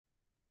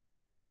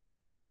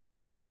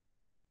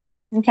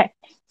Okay,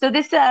 so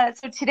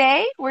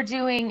today we're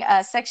doing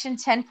section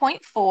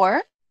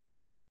 10.4,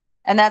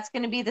 and that's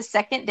going to be the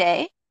second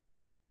day.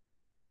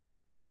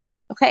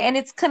 Okay, and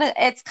it's kind of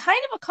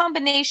a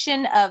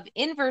combination of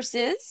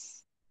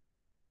inverses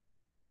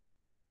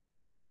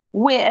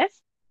with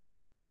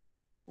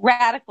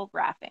radical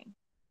graphing.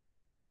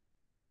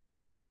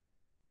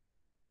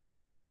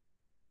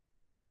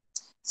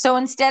 So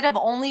instead of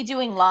only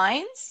doing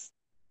lines,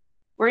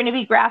 we're going to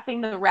be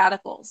graphing the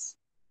radicals,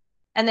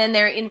 and then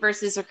their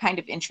inverses are kind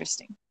of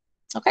interesting.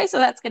 Okay, so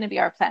that's going to be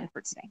our plan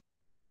for today.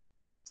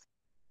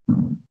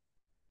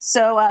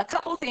 So a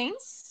couple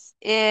things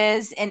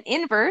is an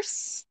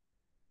inverse.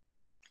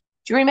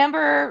 Do you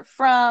remember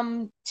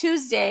from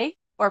Tuesday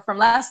or from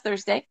last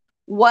Thursday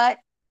what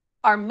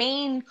our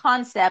main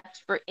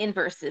concept for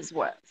inverses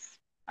was?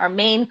 Our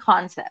main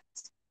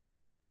concept.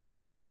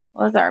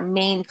 What was our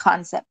main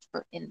concept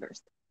for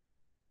inverses?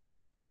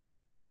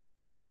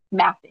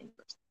 Math inverse.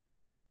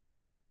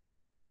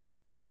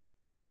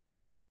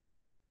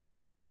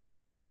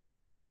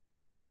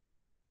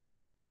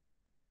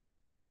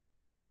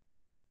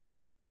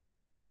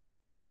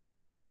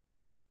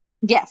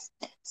 Yes.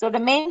 So the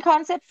main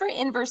concept for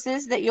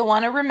inverses that you'll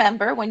want to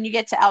remember when you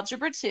get to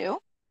Algebra 2,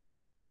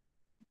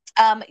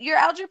 your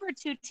Algebra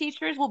 2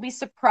 teachers will be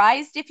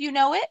surprised if you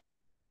know it.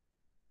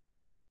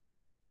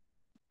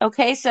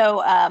 Okay,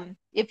 so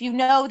if you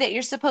know that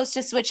you're supposed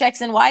to switch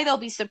X and Y, they'll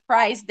be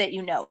surprised that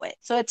you know it.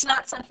 So it's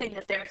not something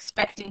that they're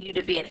expecting you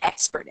to be an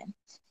expert in.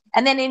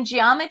 And then in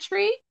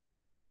geometry,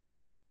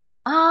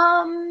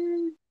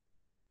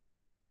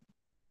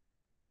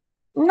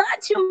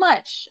 not too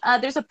much.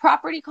 There's a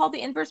property called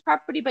the inverse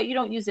property, but you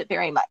don't use it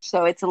very much.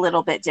 So it's a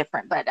little bit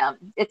different, but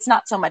it's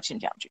not so much in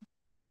geometry.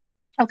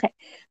 Okay,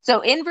 so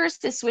inverse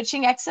is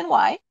switching X and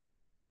Y.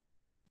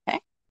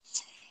 Okay,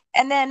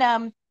 and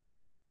then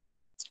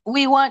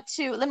we want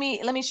to, let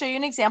me show you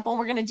an example.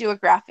 We're going to do a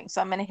graphing.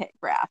 So I'm going to hit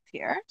graph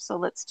here. So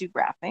let's do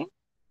graphing.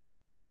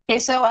 Okay,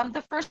 so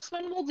the first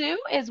one we'll do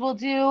is we'll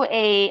do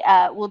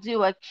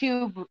a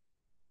cube,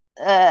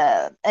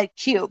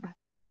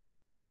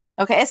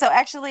 Okay, so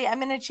actually I'm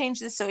going to change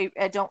this so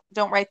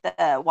don't write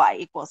the y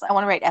equals. I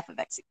want to write f of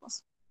x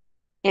equals.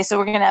 Okay, so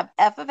we're going to have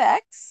f of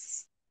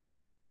x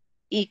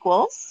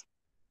equals,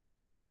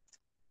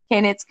 okay,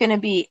 and it's going to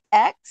be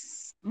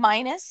x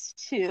minus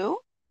 2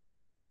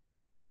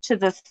 to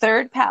the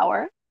third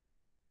power.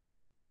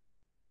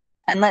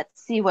 And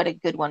let's see what a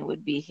good one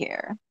would be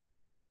here.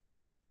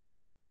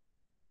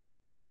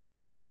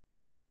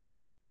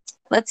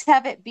 Let's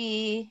have it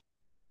be,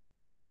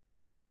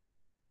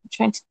 I'm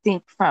trying to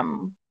think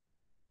from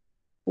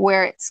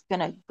where it's going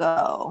to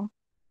go.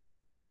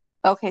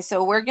 Okay,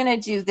 so we're going to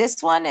do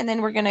this one, and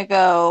then we're going to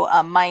go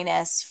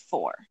minus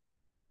 4.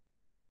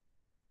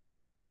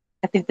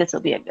 I think this will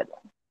be a good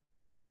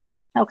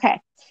one. Okay,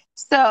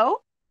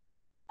 so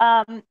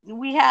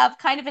we have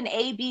kind of an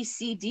A, B,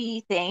 C,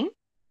 D thing.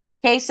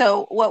 Okay,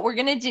 so what we're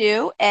going to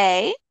do,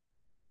 A,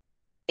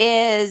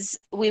 is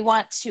we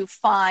want to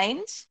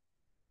find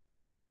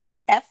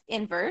F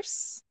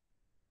inverse.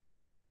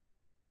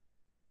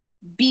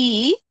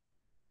 B,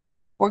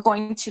 we're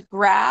going to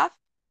graph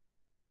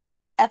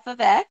f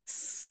of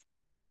x.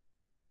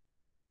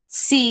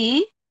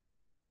 C,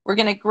 we're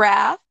going to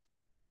graph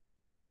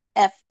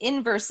f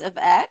inverse of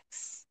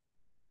x.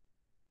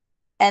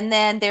 And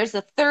then there's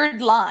a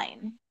third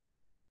line.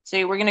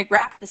 So we're going to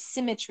graph the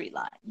symmetry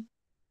line.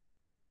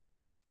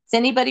 Does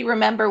anybody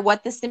remember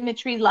what the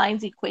symmetry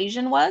line's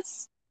equation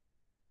was?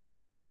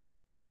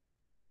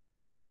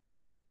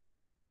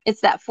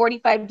 It's that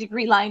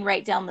 45-degree line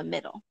right down the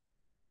middle.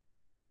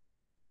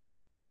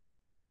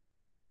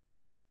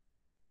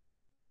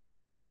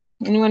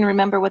 Anyone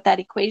remember what that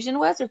equation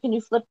was? Or can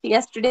you flip to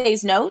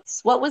yesterday's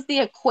notes? What was the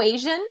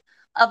equation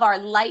of our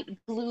light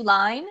blue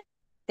line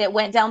that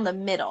went down the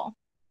middle?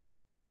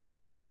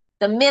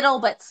 The middle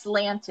but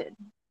slanted.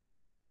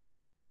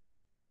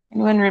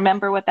 Anyone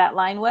remember what that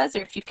line was?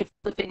 Or if you could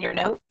flip in your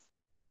notes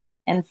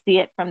and see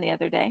it from the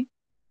other day?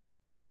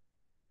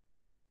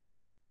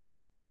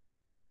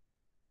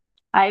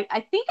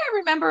 I think I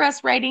remember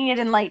us writing it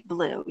in light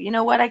blue. You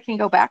know what? I can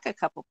go back a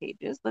couple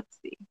pages. Let's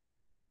see.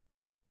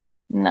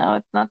 No,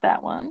 it's not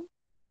that one.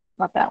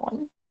 Not that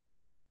one.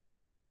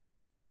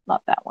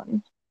 Not that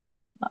one.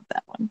 Not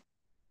that one.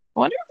 I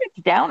wonder if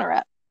it's down or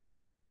up.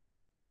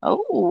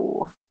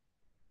 Oh.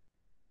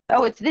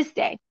 Oh, it's this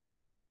day.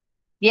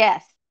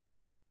 Yes.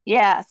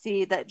 Yeah,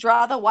 see that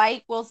draw the y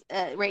equals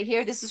right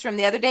here. This is from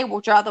the other day.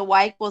 We'll draw the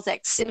y equals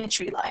x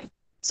symmetry line.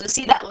 So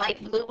see that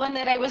light blue one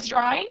that I was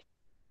drawing?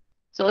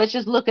 So let's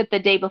just look at the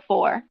day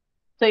before.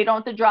 So you don't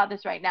have to draw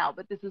this right now,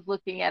 but this is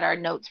looking at our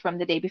notes from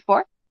the day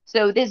before.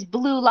 So this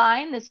blue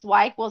line, this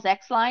y equals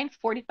x line,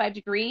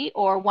 45-degree,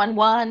 or 1,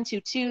 1,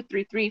 2, 2,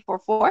 3, 3, 4,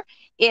 4,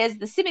 is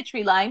the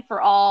symmetry line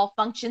for all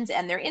functions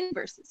and their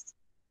inverses.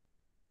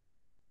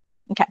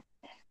 Okay,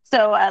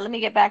 so let me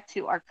get back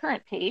to our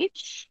current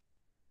page.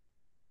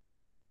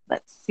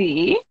 Let's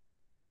see.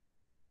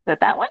 Is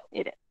that one?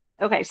 It is.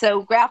 Okay,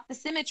 so graph the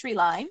symmetry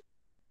line.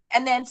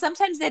 And then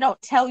sometimes they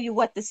don't tell you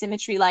what the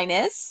symmetry line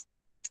is.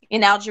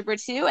 in Algebra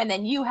 2, and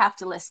then you have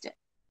to list it.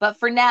 But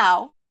for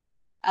now,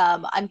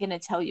 I'm going to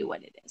tell you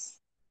what it is.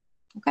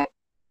 Okay?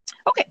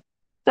 Okay,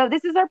 so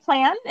this is our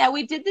plan. Now,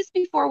 we did this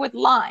before with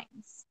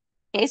lines.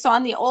 Okay, so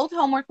on the old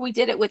homework, we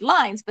did it with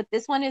lines, but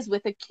this one is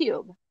with a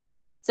cube.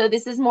 So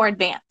this is more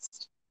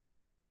advanced.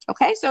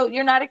 Okay, so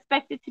you're not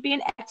expected to be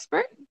an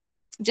expert,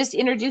 just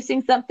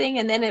introducing something,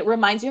 and then it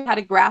reminds you how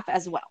to graph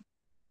as well.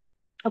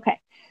 Okay,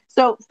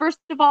 so first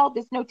of all,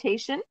 this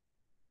notation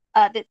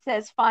that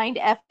says find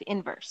F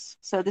inverse.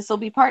 So this will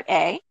be part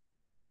A.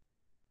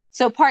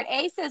 So part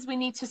A says we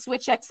need to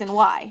switch X and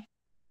Y.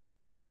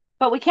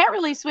 But we can't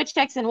really switch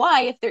X and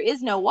Y if there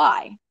is no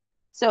Y.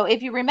 So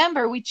if you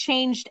remember, we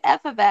changed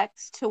F of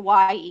X to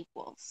Y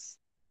equals.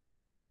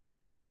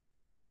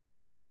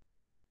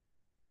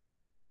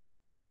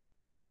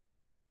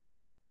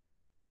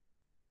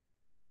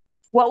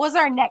 What was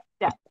our next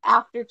step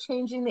after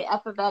changing the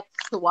F of X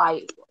to Y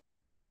equals?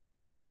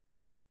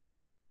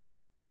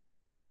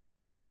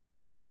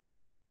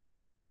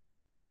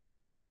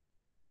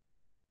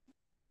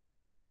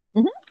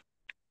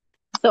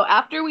 So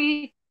after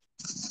we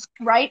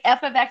write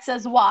F of X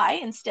as Y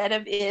instead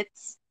of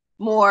its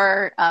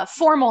more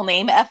formal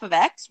name, F of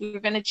X, we're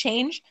going to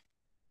change.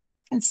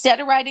 Instead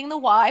of writing the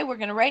Y, we're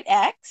going to write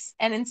X.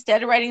 And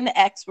instead of writing the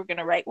X, we're going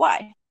to write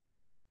Y.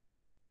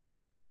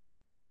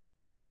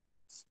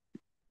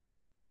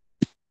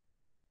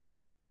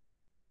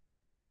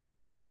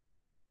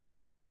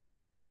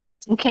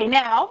 Okay,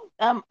 now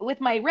with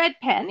my red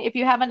pen, if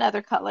you have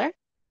another color,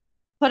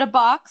 put a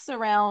box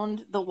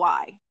around the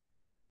Y.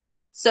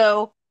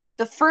 So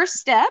the first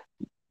step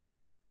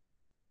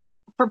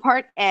for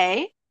part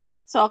A,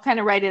 so I'll kind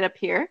of write it up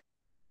here,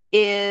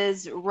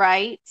 is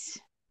write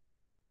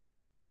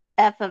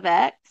F of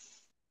X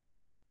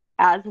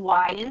as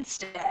Y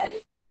instead.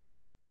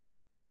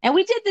 And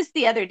we did this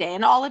the other day,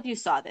 and all of you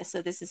saw this,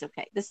 so this is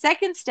okay. The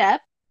second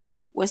step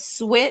was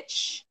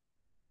switch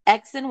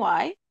X and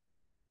Y.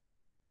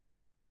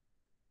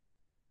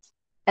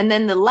 And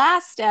then the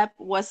last step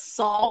was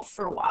solve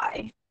for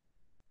Y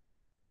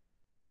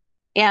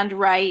and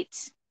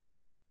write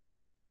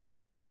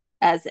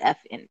as F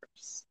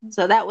inverse.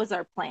 So that was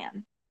our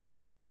plan.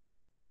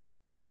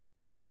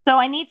 So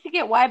I need to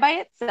get Y by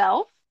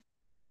itself.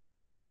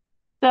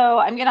 So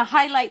I'm going to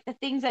highlight the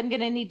things I'm going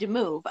to need to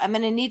move. I'm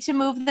going to need to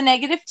move the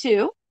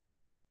 -2.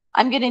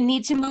 I'm going to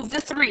need to move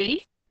the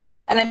 3.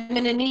 And I'm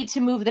going to need to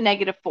move the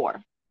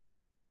 -4.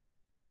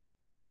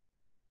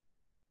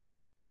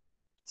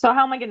 So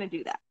how am I going to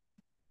do that?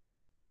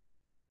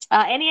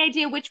 Any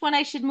idea which one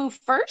I should move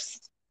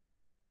first?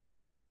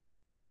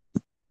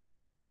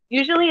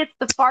 Usually it's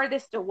the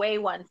farthest away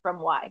one from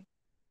Y.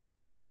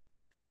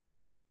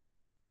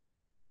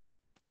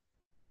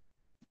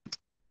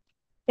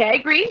 Okay, I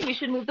agree. We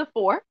should move the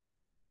 4.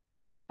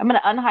 I'm going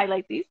to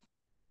unhighlight these.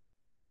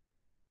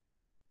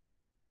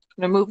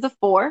 I'm going to move the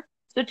 4.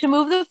 So to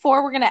move the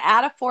 4, we're going to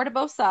add a 4 to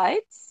both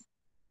sides.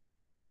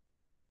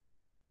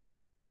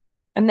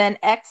 And then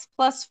X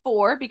plus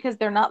 4, because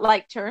they're not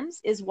like terms,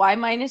 is Y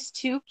minus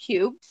 2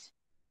 cubed.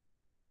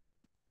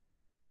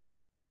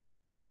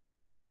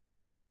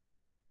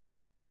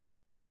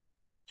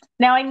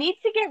 Now I need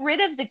to get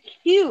rid of the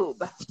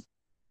cube.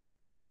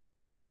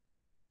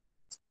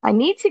 I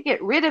need to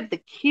get rid of the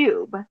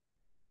cube.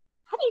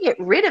 How do you get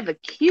rid of a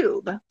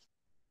cube?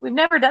 We've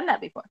never done that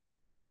before.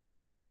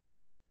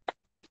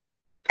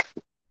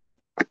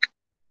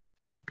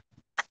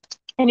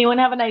 Anyone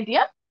have an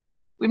idea?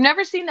 We've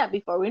never seen that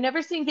before. We've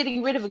never seen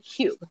getting rid of a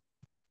cube.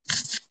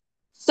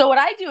 So what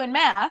I do in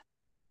math,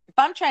 if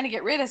I'm trying to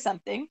get rid of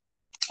something,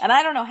 and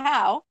I don't know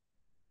how,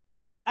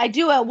 I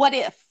do a what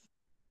if.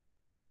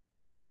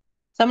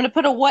 So I'm going to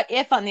put a what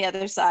if on the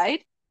other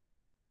side.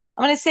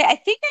 I'm going to say, I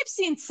think I've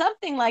seen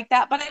something like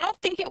that, but I don't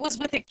think it was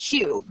with a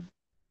cube.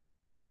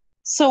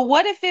 So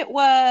what if it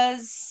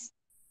was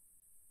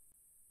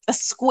a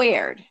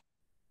squared?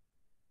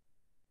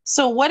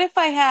 So what if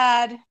I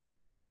had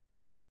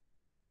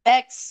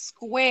X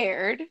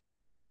squared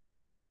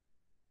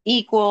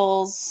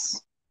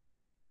equals,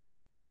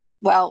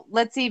 well,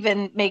 let's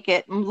even make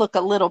it look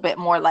a little bit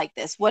more like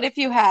this. What if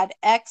you had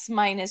X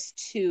minus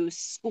 2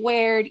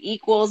 squared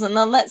equals, and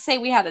then let's say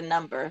we had a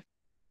number,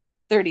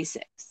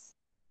 36.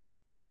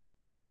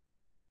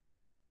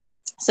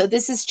 So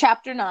this is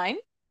chapter 9.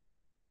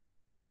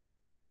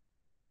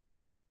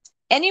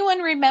 Anyone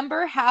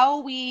remember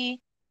how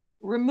we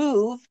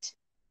removed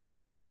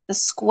the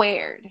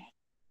squared?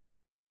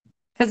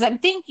 Because I'm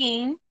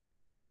thinking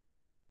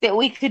that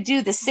we could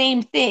do the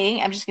same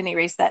thing. I'm just going to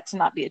erase that to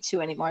not be a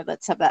 2 anymore.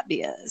 Let's have that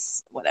be a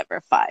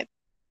whatever, 5.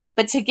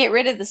 But to get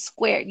rid of the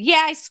squared,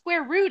 yeah, I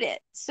square root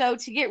it. So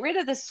to get rid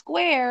of the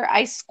square,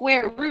 I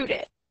square root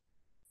it.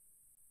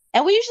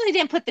 And we usually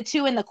didn't put the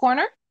 2 in the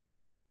corner,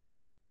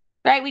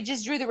 right? We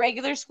just drew the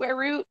regular square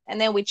root,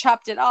 and then we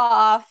chopped it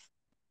off,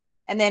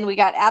 and then we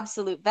got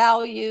absolute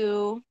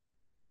value,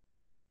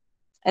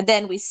 and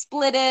then we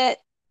split it.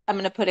 I'm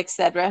going to put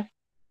etc.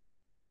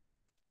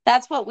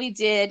 That's what we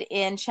did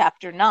in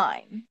chapter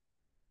 9.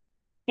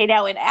 Okay,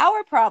 now in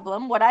our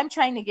problem, what I'm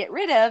trying to get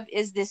rid of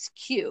is this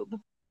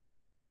cube.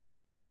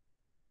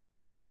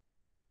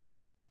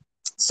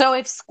 So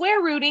if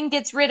square rooting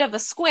gets rid of a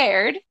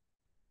squared,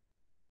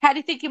 how do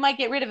you think you might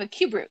get rid of a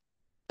cube root?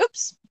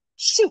 Oops,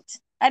 shoot.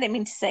 I didn't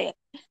mean to say it.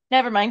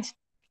 Never mind.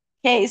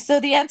 Okay, so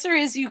the answer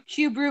is you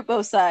cube root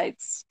both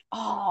sides.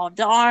 Oh,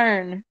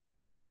 darn.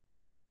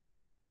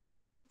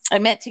 I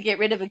meant to get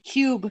rid of a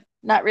cube,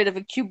 not rid of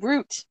a cube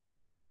root.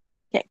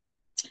 Okay,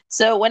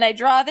 so when I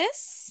draw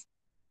this,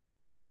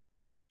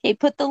 okay,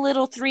 put the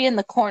little 3 in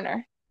the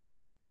corner.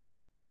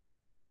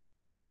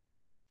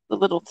 The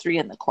little 3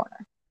 in the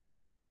corner.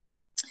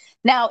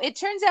 Now, it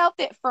turns out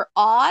that for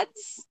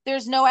odds,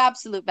 there's no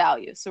absolute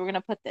value. So we're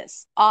going to put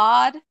this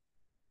odd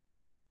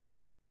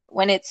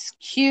when it's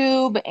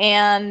cube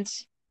and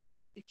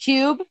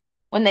cube,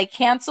 when they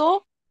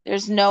cancel,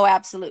 there's no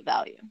absolute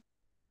value.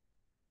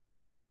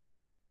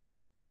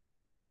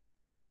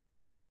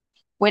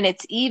 When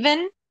it's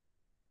even,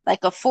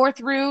 like a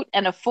fourth root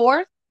and a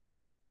fourth,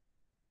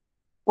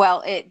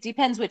 well, it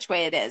depends which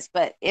way it is,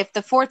 but if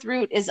the fourth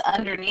root is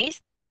underneath,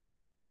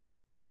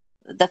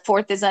 the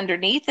fourth is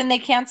underneath and they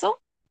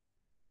cancel,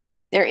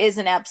 there is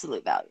an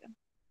absolute value,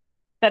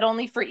 but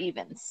only for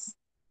evens.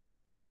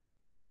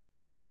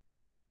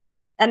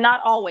 And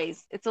not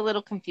always. It's a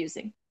little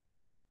confusing.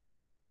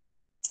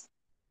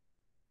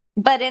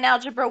 But in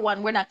Algebra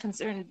 1, we're not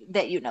concerned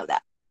that you know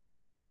that.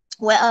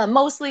 Well,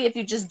 mostly if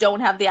you just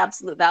don't have the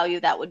absolute value,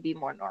 that would be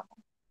more normal.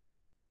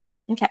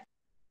 Okay,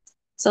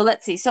 so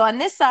let's see. So on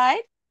this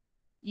side,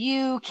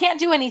 you can't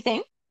do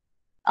anything.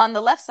 On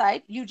the left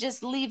side, you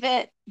just leave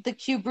it the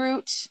cube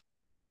root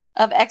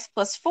of x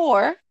plus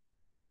 4.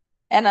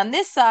 And on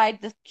this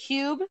side, the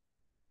cube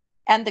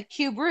and the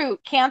cube root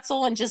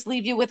cancel and just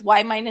leave you with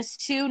y minus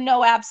 2,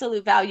 no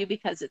absolute value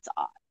because it's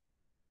odd.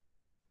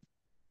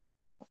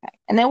 Okay,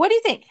 and then what do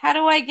you think? How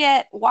do I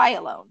get y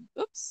alone?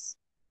 Oops.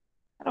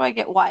 How do I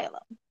get y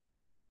alone?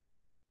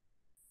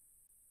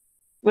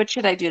 What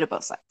should I do to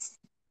both sides?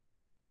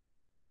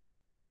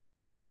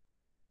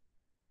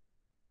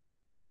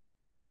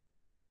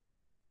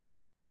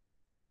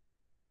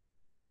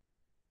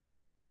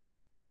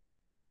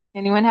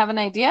 Anyone have an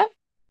idea?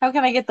 How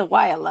can I get the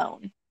y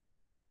alone?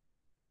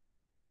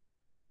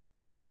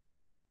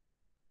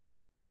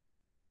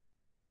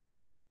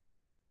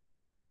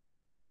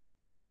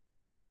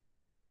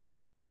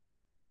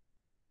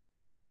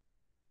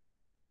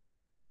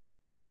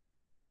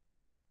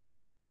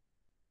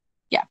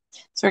 Yeah,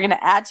 so we're going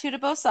to add 2 to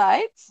both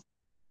sides.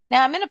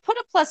 Now I'm going to put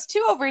a plus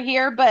 2 over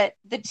here, but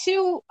the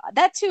 2,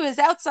 that 2 is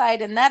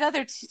outside and that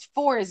other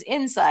 4 is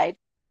inside.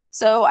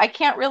 So I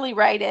can't really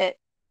write it,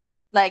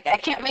 like I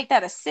can't make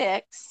that a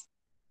 6.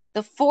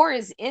 The 4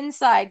 is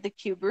inside the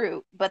cube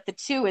root, but the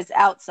 2 is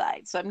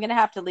outside. So I'm going to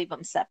have to leave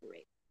them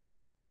separate.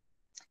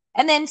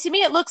 And then to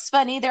me, it looks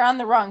funny. They're on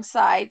the wrong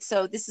side.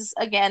 So this is,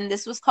 again,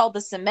 this was called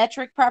the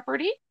symmetric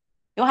property.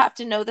 You'll have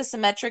to know the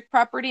symmetric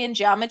property in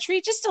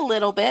geometry just a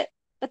little bit,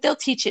 but they'll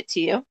teach it to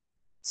you.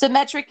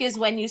 Symmetric is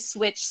when you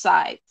switch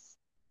sides.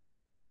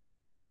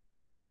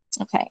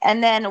 Okay,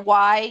 and then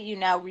y you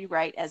now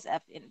rewrite as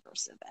f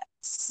inverse of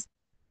x.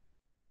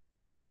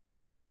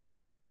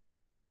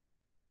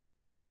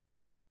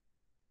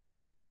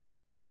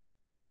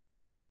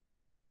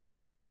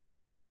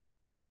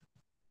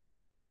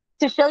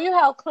 To show you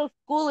how close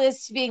school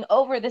is to being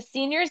over, the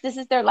seniors, this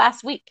is their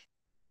last week,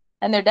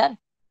 and they're done.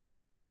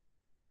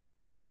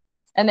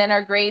 And then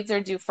our grades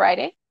are due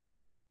Friday.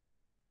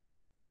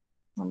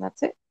 And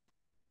that's it.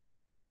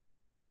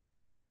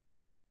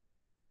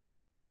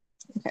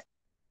 Okay.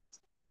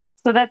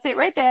 So that's it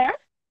right there.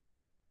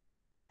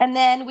 And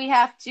then we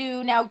have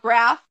to now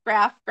graph.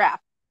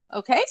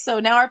 Okay, so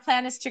now our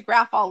plan is to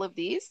graph all of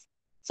these.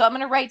 So I'm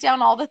going to write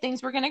down all the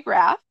things we're going to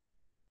graph.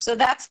 So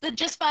that's the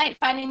just by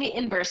finding the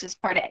inverses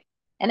part A.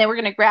 And then we're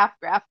going to graph.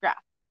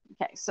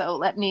 Okay, so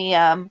let me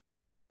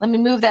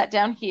move that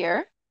down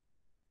here.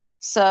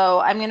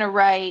 So I'm going to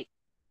write,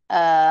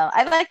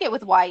 I like it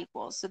with y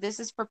equals. So this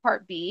is for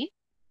part B.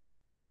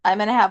 I'm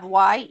going to have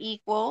y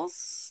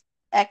equals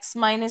x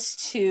minus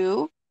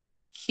 2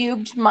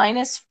 cubed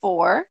minus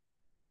 4.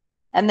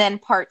 And then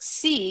part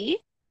C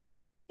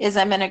is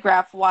I'm going to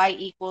graph y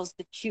equals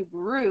the cube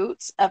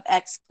root of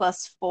x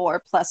plus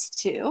 4 plus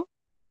 2.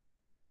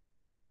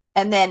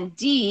 And then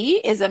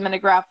D is I'm going to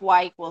graph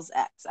y equals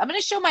x. I'm going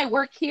to show my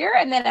work here,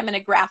 and then I'm going to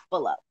graph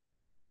below.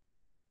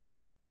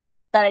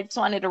 But I just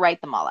wanted to write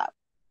them all out.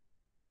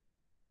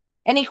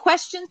 Any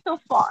questions so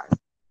far?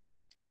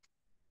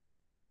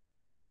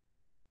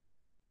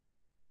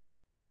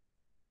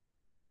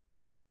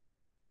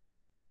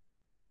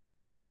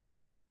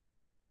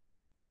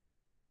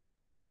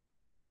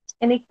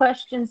 Any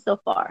questions so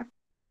far?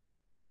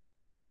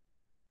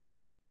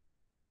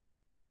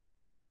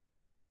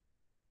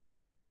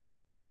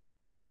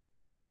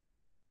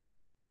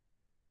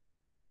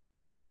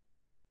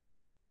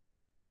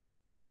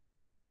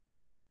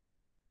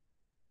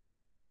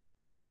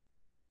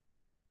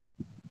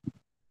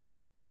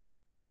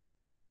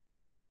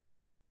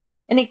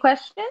 Any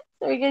questions?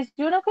 Are you guys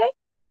doing okay?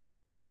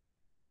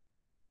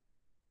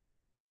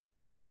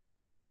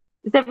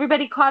 Is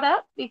everybody caught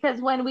up? Because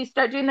when we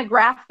start doing the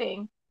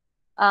graphing,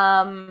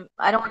 I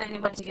don't want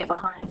anyone to get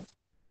behind.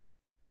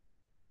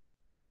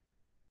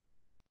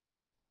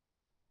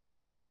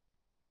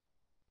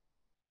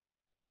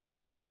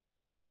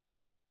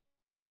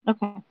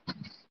 Okay.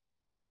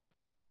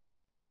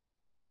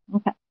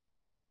 Okay.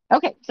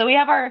 Okay. So we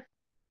have our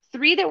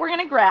 3 that we're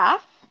going to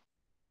graph.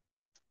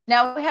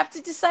 Now we have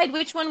to decide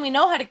which one we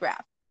know how to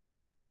graph.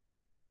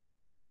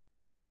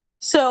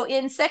 So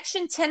in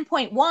section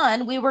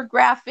 10.1, we were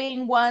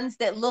graphing ones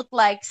that look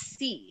like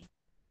C.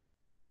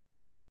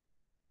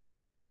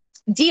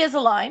 D is a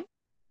line.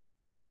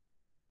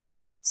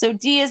 So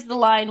D is the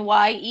line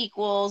y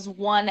equals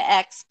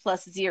 1x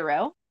plus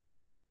 0.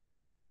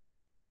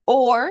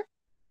 Or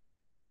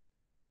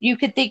you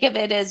could think of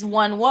it as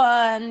 1,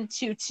 1,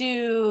 2,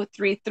 2,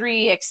 3,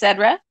 3,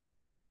 etc.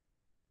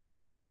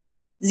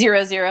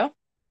 0, 0.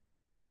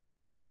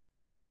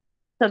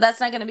 So that's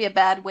not going to be a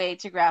bad way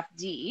to graph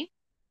D.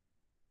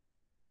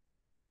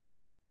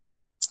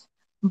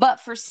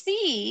 But for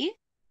C,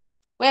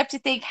 we have to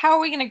think, how are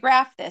we going to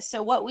graph this?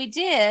 So what we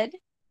did,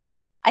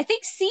 I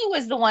think C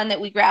was the one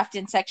that we graphed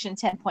in section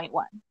 10.1.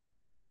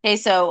 Okay,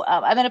 so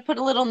I'm going to put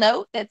a little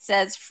note that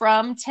says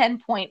from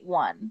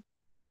 10.1.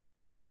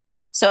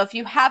 So if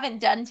you haven't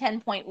done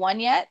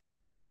 10.1 yet,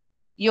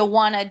 you'll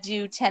want to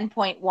do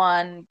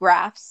 10.1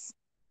 graphs.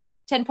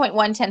 10.1,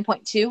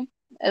 10.2,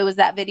 it was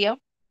that video.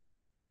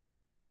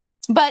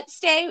 But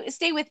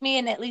stay with me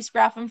and at least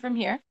graph them from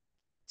here.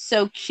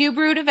 So cube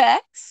root of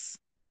x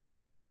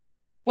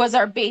was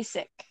our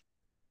basic.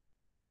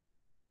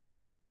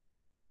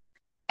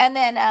 And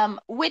then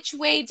which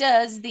way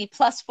does the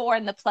plus 4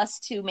 and the plus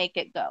 2 make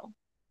it go?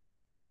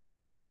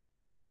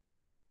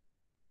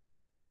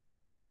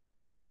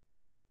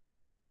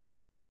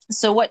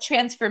 So what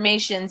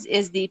transformations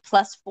is the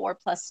plus 4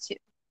 plus 2?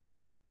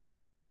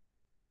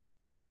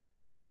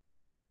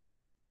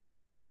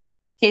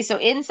 Okay, so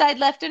inside,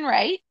 left, and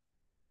right.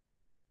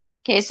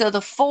 Okay, so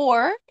the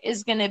 4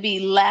 is going to be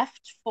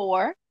left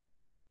 4.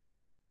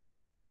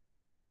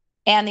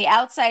 And the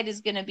outside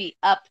is going to be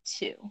up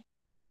 2.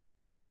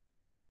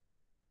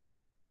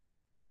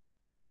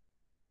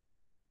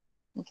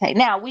 Okay,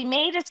 now we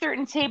made a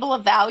certain table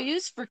of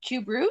values for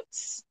cube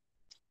roots.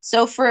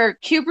 So for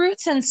cube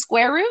roots and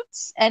square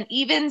roots and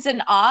evens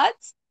and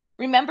odds,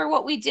 remember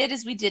what we did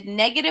is we did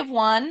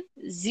 -1,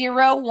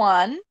 0,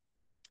 1,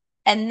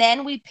 and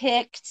then we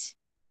picked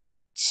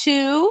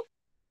 2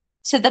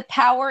 to the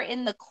power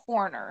in the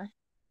corner.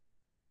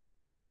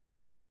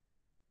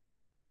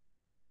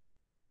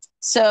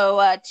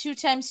 So 2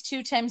 times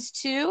 2 times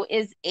 2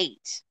 is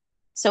 8.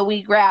 So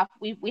we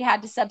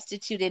had to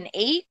substitute in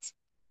 8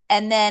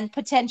 and then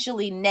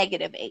potentially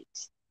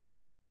 -8.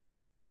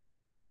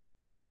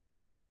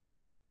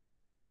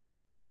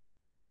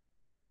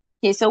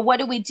 Okay, so what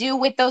do we do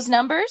with those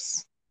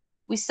numbers?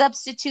 We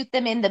substitute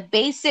them in the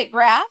basic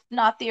graph,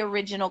 not the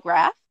original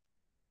graph.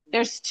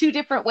 There's 2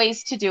 different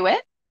ways to do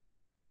it,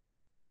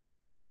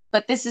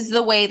 but this is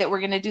the way that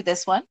we're going to do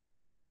this one.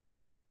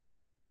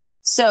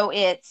 So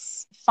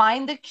it's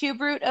find the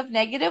cube root of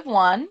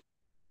 -1,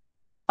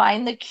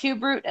 find the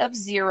cube root of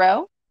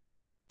 0,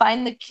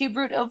 find the cube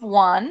root of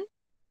 1,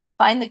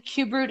 find the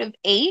cube root of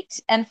 8,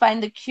 and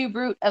find the cube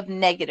root of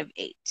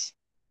 -8.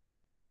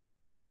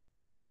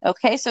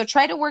 Okay, so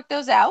try to work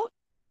those out.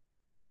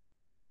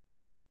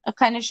 I'll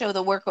kind of show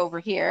the work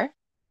over here.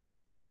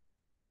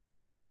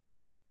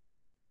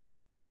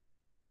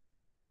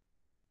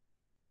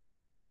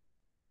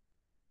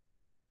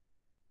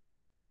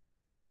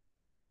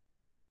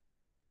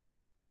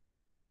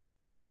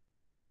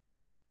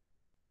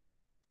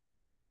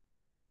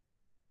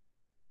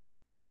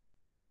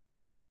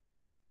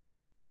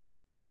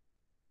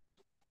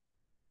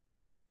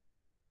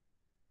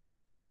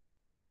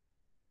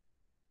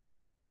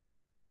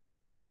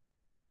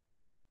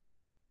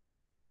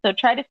 So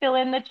try to fill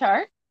in the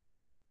chart.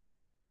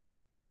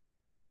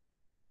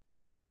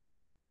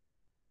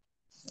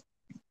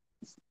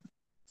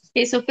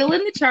 Okay, so fill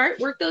in the chart,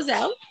 work those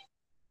out.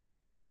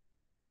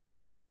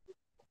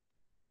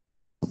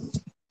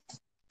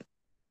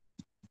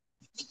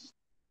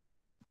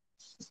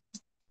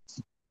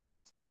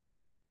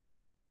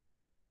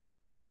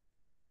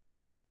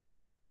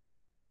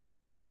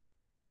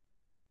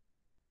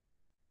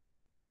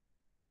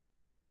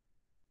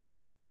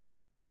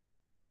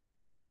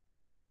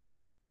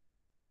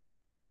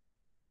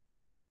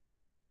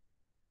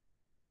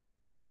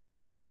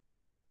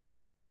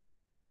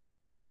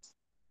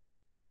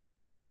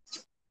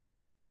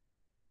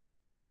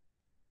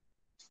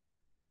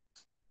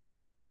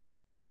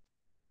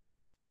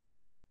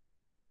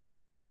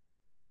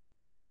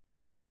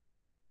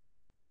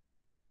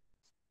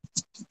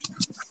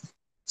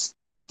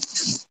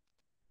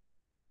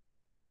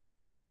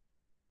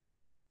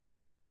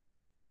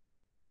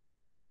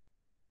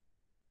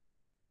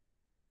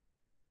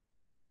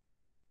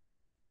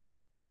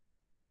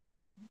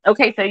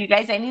 Okay, so you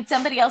guys, I need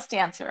somebody else to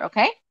answer,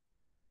 okay?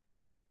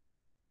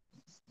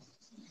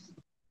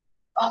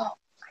 Oh,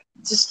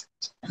 just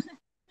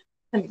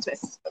let me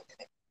twist.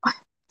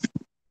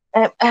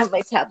 I have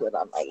my tablet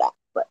on my lap,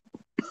 but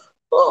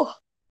oh,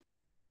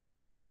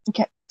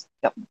 okay,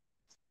 go.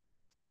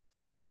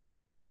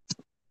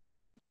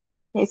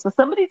 Okay, so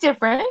somebody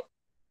different.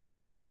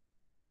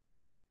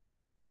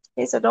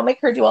 Okay, so don't make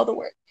her do all the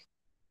work.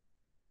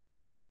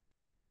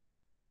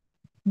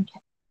 Okay.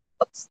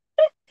 Oops.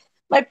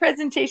 My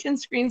presentation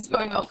screen's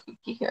going all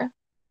kooky here.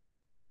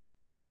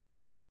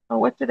 Oh,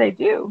 what did I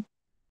do?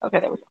 Okay,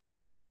 there we go.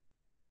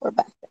 We're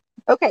back.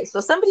 Okay, so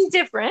somebody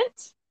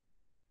different.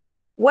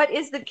 What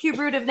is the cube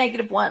root of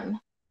 -1?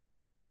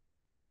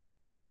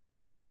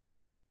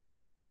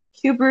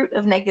 Cube root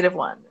of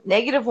 -1.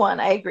 -1,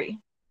 I agree.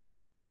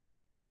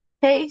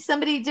 Okay,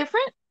 somebody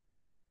different?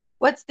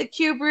 What's the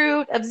cube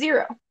root of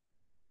 0?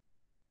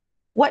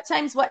 What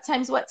times what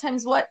times what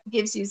times what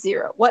gives you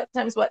 0? What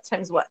times what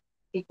times what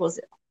equals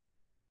 0?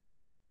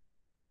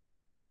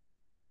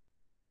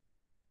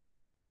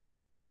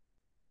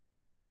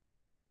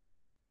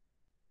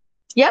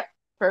 Yep,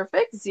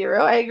 perfect.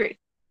 0, I agree.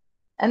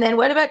 And then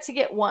what about to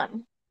get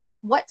 1?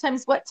 What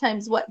times what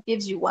times what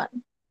gives you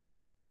 1?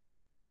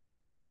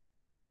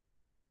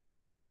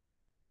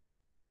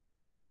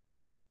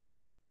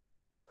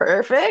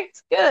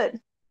 Perfect.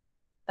 Good.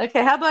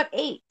 Okay, how about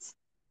 8?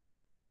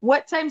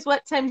 What times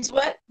what times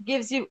what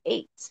gives you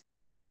 8?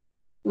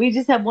 We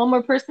just have one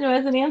more person who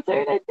hasn't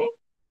answered, I think.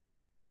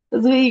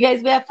 Because you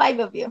guys, we have 5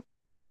 of you.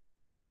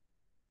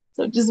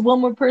 So just one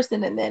more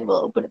person and then we'll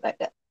open it back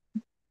up.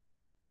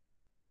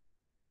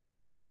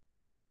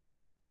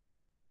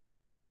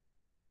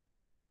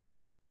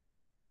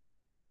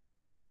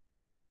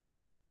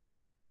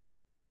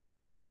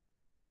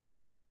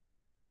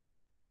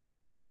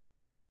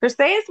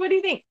 Perseus, what do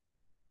you think?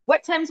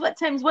 What times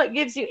what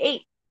gives you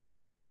 8?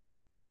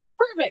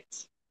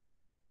 Perfect.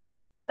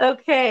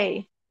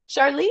 Okay.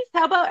 Charlize,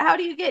 how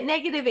do you get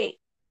 -8?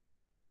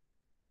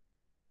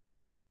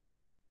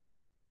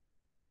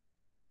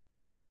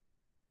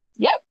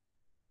 Yep.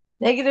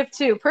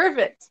 -2.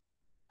 Perfect.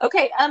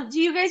 Okay.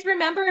 Do you guys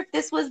remember if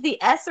this was the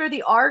S or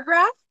the R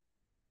graph?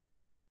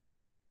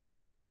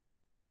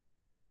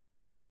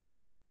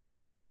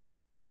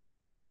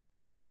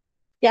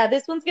 Yeah,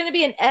 this one's going to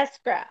be an S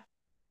graph.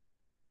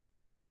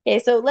 Okay,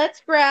 so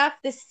let's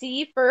graph the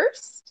C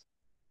first.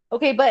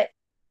 Okay, but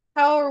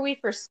how are we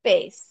for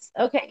space?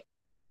 Okay,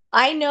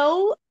 I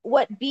know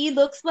what B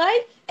looks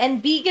like,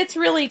 and B gets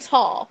really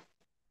tall.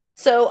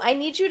 So I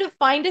need you to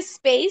find a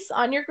space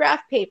on your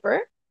graph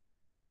paper,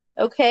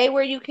 okay,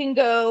 where you can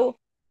go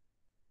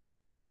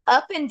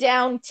up and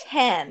down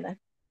 10.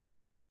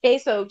 Okay,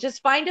 so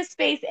just find a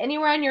space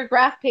anywhere on your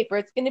graph paper.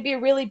 It's going to be a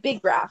really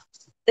big graph.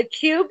 The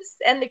cubes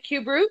and the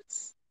cube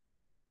roots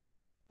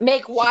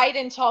make wide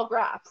and tall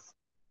graphs.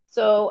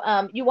 So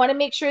you want to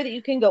make sure that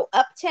you can go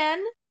up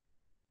 10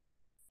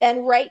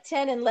 and right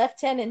 10 and left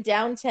 10 and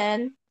down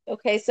 10.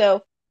 Okay,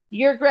 so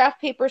your graph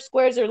paper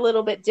squares are a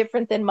little bit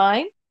different than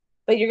mine,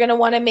 but you're going to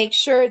want to make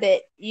sure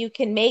that you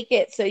can make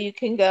it so you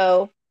can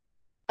go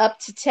up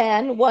to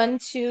 10. 1,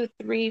 2,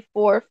 3,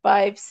 4,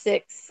 5,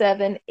 6,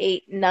 7,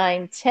 8,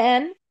 9,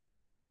 10.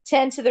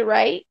 10 to the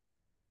right.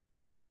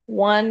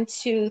 1,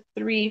 2,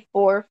 3,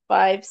 4,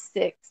 5,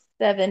 6,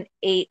 7,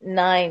 8,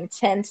 9,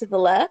 10 to the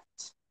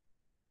left.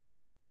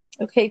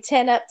 Okay,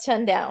 10 up,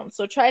 10 down.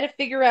 So try to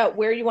figure out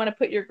where you want to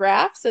put your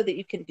graph so that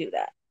you can do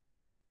that.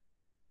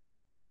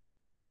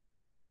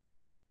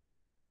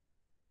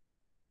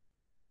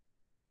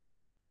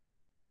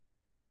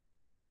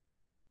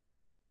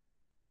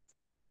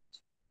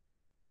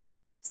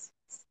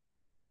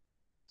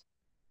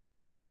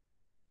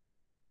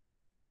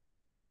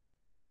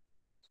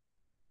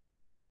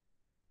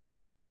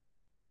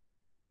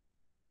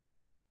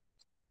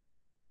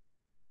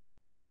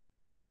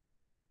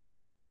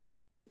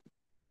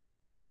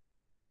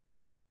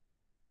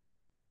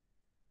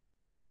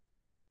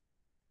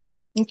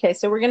 Okay,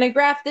 so we're going to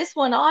graph this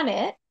one on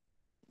it.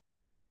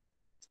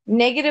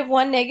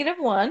 -1,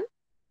 -1,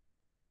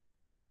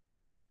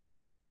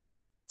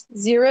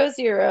 0,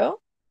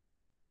 0,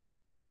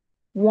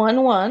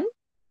 1, 1,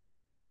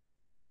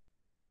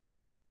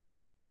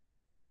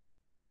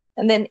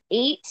 and then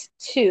 8,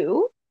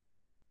 2,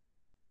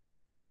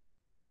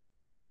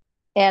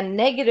 and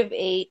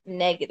 -8,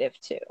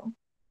 -2.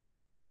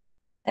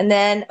 And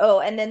then, oh,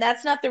 and then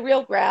that's not the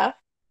real graph.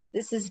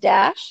 This is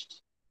dashed.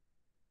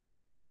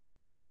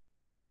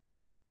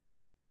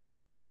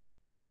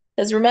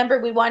 Because remember,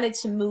 we wanted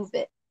to move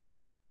it.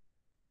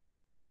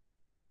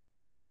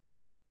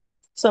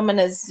 So I'm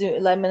going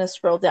to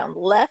scroll down.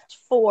 Left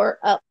 4,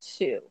 up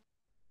 2.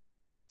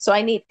 So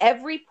I need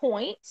every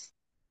point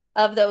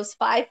of those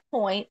 5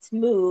 points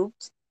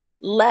moved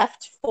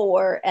left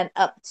 4 and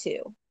up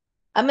 2.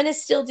 I'm going to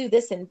still do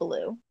this in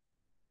blue.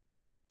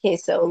 Okay,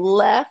 so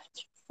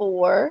left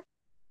 4,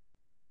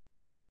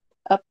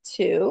 up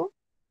 2,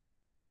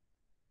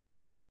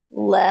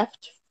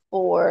 left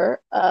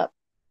 4, up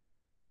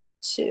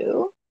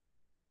 2,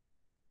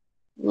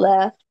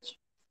 left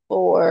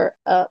 4,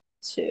 up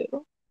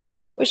 2.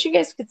 Wish you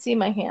guys could see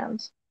my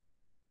hand.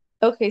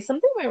 Okay,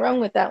 something went wrong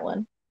with that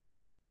one.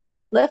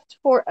 Left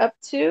 4, up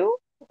 2.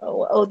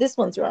 Oh, this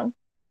one's wrong.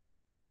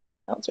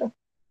 That one's wrong.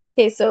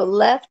 Okay, so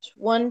left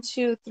 1,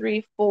 2,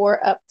 3,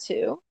 4, up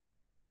 2.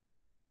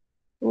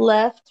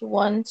 Left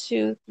 1,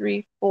 2,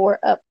 3, 4,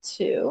 up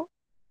 2.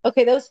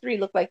 Okay, those 3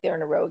 look like they're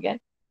in a row again.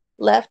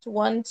 Left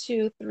 1,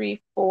 2,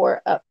 3,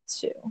 4, up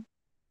 2.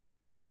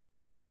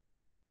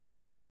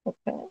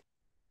 Okay.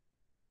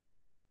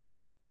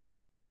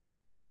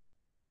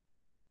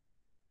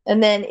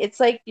 And then it's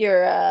like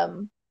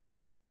it's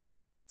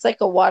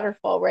like a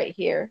waterfall right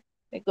here.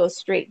 It goes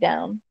straight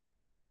down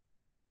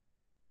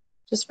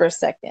just for a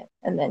second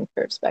and then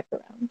curves back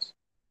around.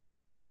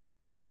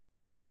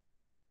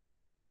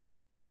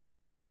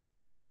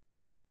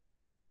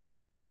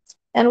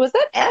 And was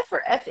that F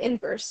or F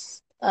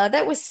inverse?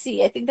 That was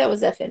C. I think that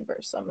was F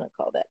inverse. So I'm going to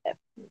call that F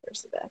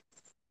inverse of X.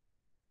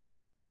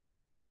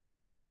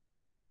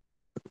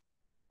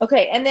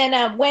 Okay, and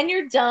then when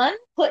you're done,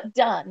 put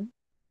done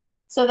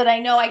so that I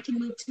know I can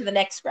move to the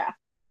next graph.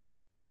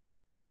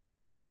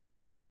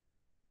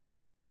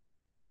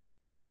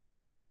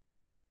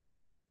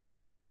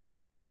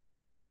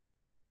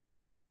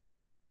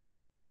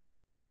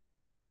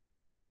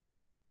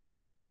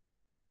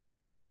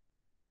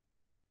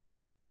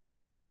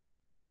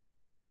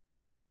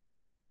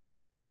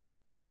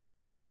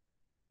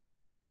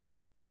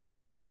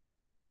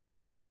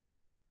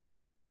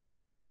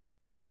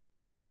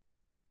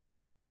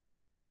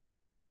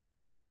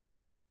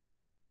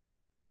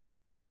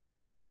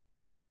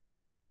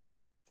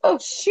 Oh,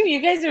 shoot,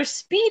 you guys are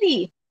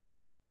speedy.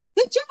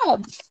 Good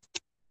job.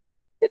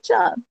 Good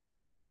job.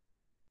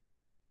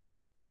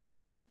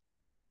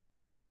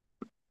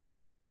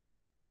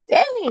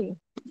 Dang,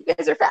 you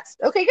guys are fast.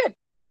 Okay, good.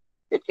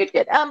 Good, good,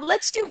 good.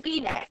 Let's do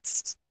B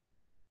next.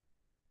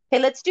 Okay,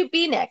 let's do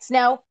B next.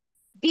 Now,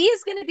 B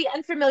is going to be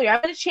unfamiliar.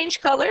 I'm going to change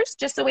colors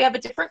just so we have a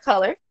different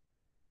color.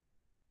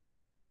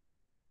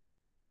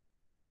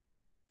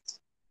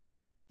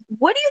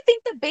 What do you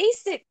think the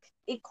basic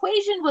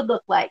equation would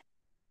look like?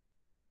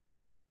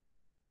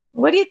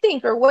 What do you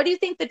think? Or what do you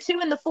think the 2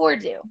 and the 4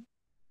 do?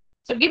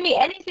 So give me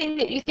anything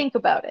that you think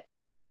about it.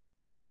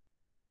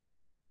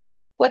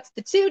 What's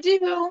the 2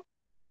 do?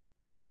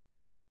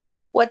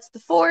 What's the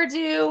 4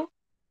 do?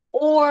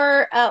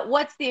 Or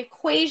what's the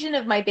equation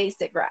of my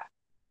basic graph?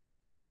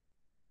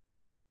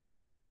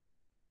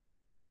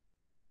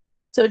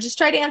 So just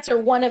try to answer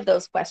one of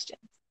those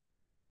questions.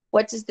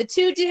 What does the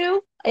 2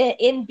 do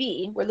in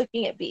B? We're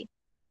looking at B.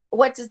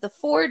 What does the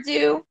 4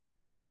 do?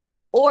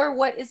 Or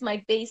what is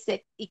my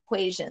basic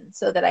equation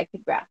so that I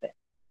could graph it?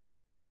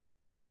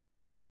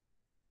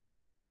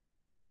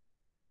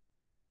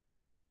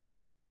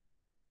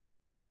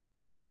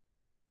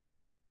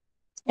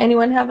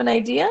 Anyone have an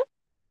idea?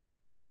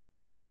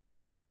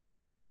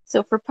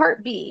 So for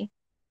part B,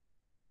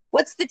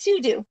 what's the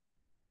 2 do?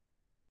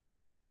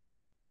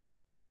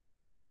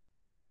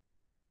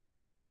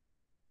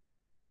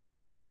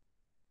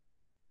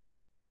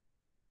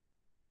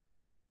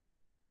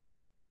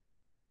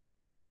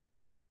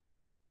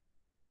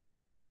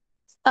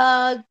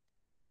 Uh,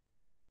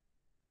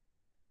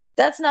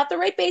 that's not the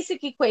right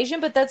basic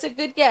equation, but that's a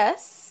good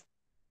guess.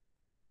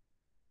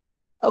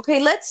 Okay,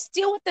 let's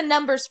deal with the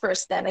numbers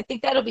first then. I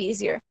think that'll be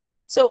easier.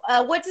 So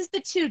what does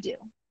the 2 do?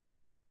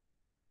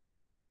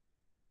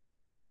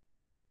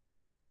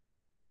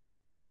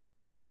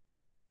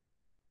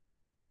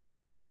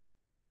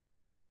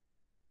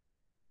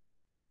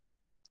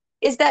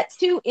 Is that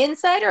 2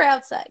 inside or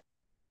outside?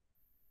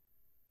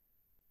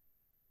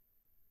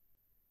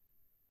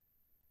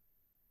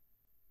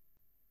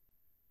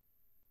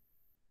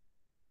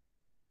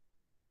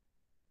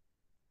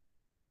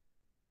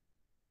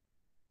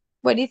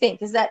 What do you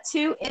think? Is that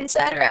 2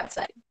 inside or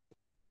outside?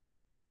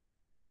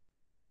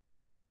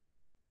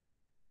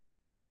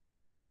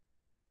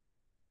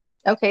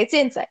 Okay, it's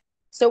inside.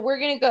 So we're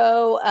going to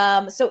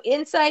go, so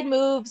inside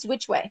moves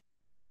which way?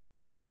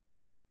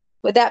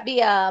 Would that be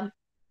a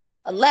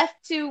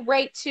left 2,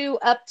 right 2,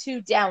 up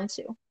 2, down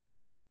 2?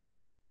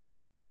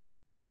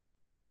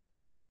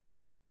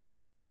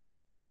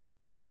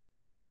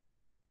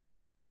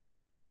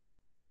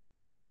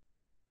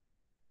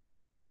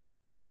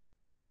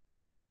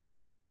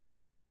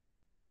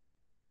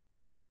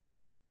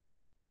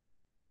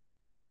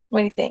 What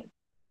do you think?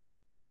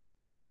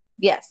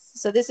 Yes.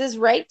 So this is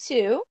right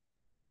 2.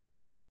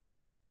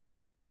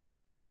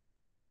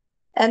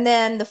 And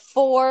then the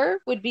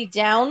 4 would be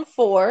down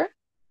 4.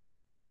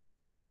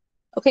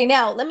 Okay,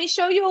 now let me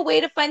show you a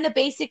way to find the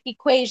basic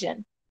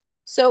equation.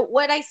 So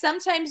what I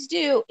sometimes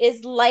do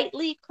is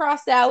lightly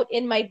cross out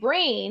in my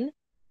brain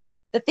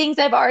the things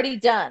I've already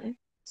done.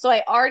 So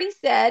I already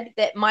said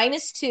that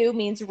 -2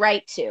 means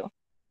right 2.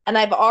 And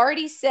I've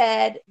already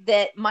said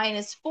that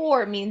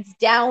 -4 means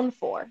down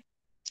 4.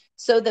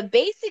 So the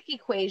basic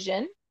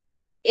equation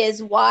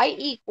is y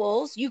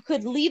equals, you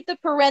could leave the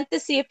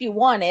parenthesis if you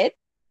wanted,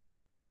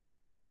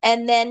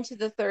 and then to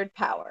the third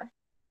power.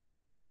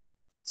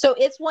 So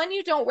it's one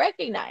you don't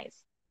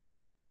recognize.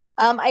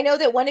 I know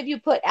that one of you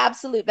put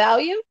absolute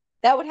value.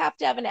 That would have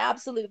to have an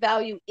absolute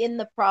value in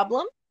the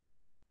problem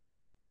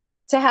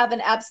to have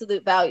an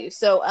absolute value.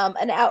 So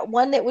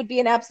one that would be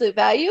an absolute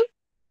value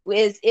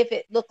is if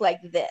it looked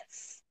like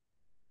this.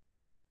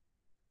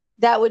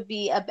 That would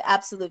be an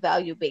absolute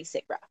value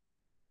basic graph.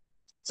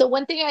 So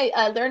one thing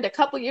I learned a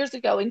couple years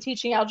ago in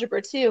teaching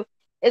Algebra 2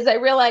 is I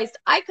realized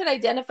I could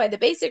identify the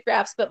basic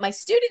graphs, but my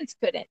students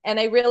couldn't. And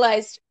I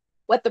realized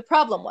what the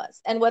problem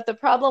was. And what the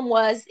problem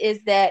was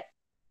is that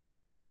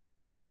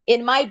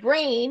in my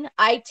brain,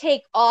 I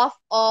take off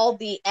all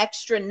the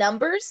extra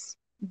numbers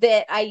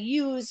that I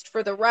used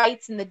for the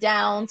rights and the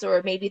downs,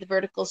 or maybe the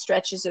vertical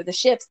stretches or the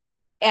shifts,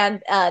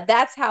 and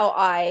that's how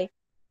I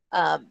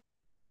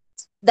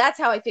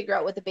figure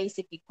out what the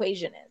basic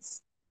equation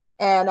is.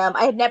 And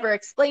I had never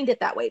explained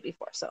it that way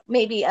before, so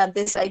maybe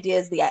this idea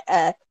is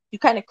the you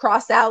kind of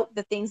cross out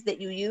the things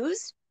that you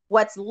use.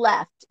 What's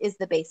left is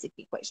the basic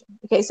equation.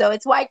 Okay, so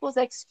it's y equals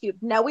x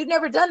cubed. Now, we've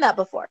never done that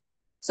before.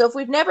 So if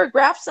we've never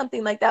graphed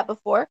something like that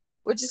before,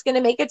 we're just going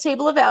to make a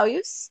table of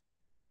values.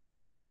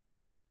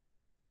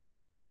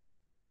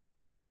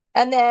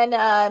 And then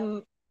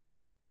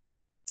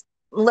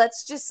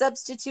let's just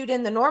substitute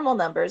in the normal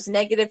numbers,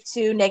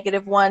 -2,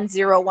 -1,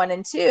 0, 1,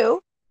 and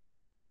 2,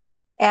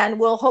 and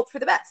we'll hope for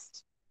the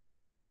best.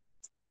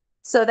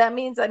 So that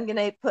means I'm going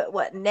to put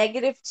what?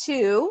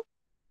 -2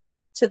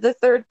 to the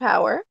third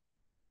power,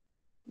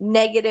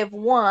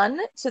 -1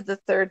 to the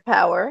third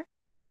power,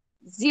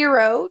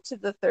 0 to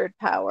the third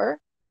power,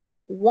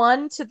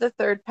 1 to the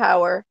third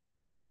power,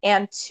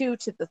 and 2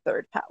 to the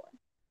third power.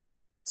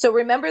 So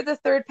remember, the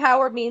third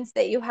power means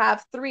that you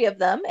have 3 of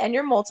them and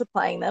you're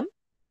multiplying them.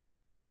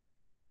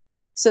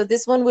 So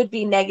this one would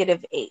be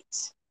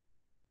 -8.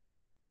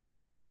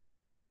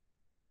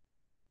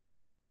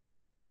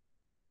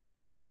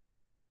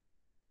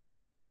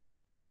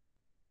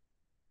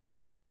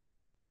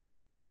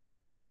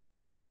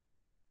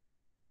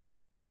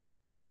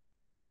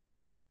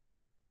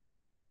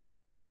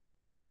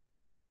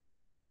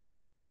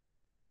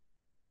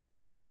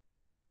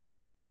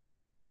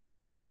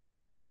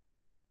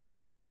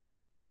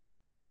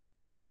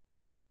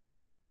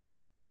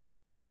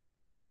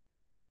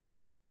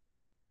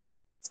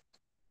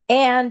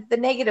 And the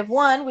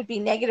 -1 would be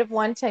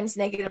 -1 times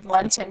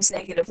 -1 times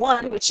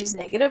 -1, which is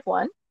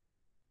 -1.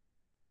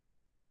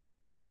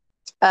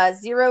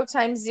 0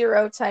 times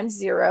 0 times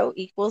 0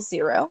 equals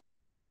 0.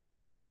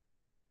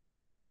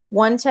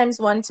 1 times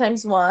 1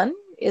 times 1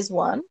 is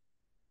 1.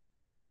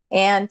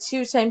 And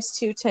 2 times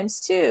 2 times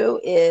 2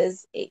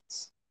 is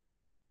 8.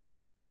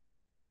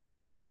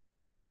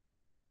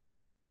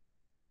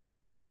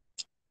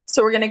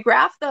 So we're going to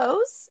graph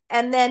those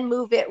and then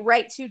move it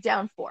right to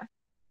down 4.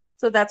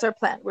 So that's our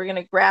plan. We're going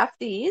to graph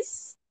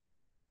these,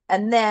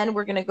 and then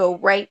we're going to go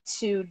right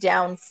to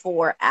down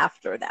 4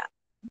 after that.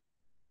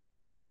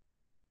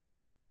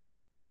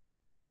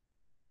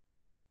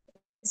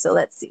 So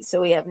let's see.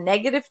 So we have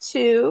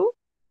 -2.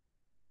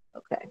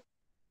 Okay.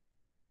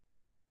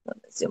 Let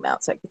me zoom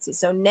out so I can see.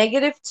 So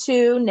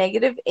 -2,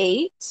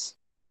 -8,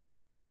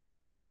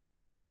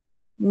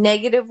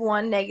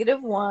 -1,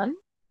 -1,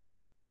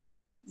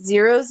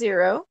 0,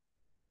 0,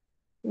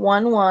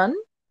 1, 1,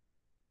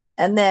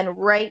 and then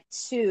right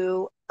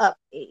to up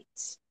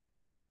 8.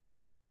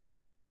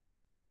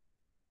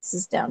 This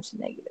is down to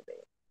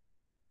 -8.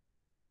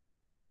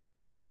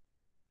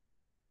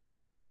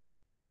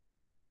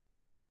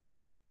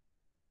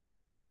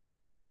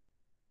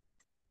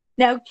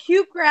 Now,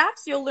 cube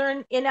graphs, you'll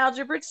learn in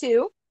Algebra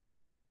 2.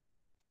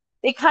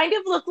 They kind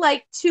of look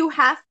like 2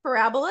 half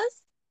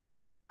parabolas.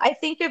 I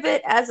think of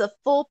it as a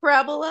full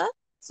parabola.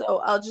 So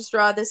I'll just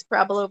draw this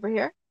parabola over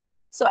here.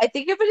 So I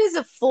think of it as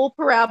a full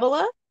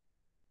parabola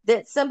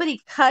that somebody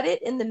cut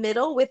it in the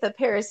middle with a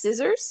pair of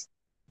scissors.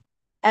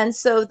 And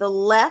so the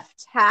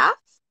left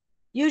half,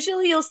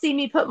 usually you'll see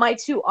me put my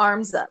 2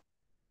 arms up.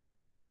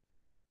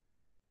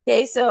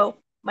 Okay,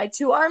 so my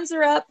 2 arms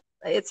are up.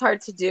 It's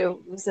hard to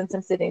do since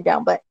I'm sitting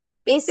down, but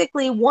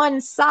basically one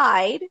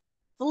side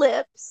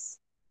flips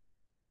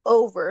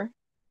over,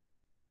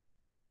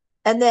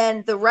 and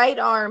then the right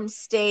arm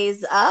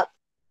stays up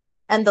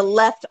and the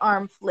left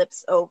arm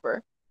flips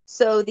over.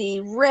 So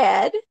the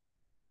red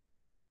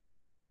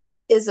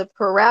is a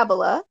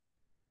parabola,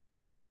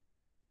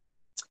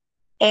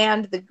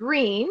 and the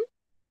green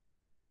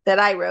that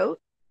I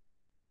wrote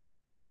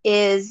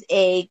is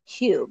a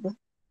cube.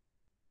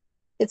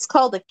 It's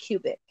called a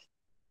cubic.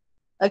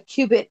 A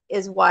cubit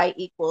is y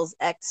equals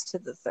x to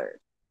the third.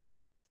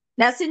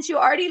 Now, since you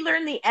already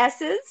learned the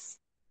s's,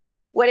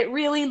 what it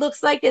really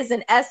looks like is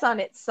an s on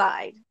its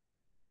side.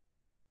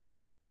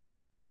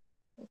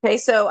 Okay,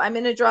 so I'm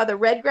going to draw the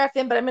red graph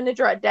in, but I'm going to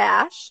draw it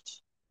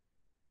dashed.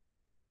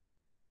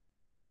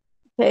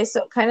 Okay,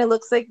 so it kind of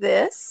looks like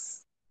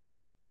this.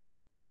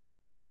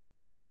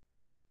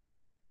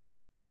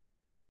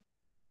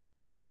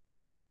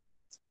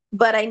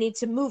 But I need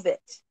to move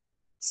it.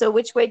 So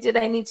which way did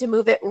I need to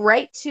move it?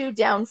 Right to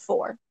down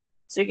 4.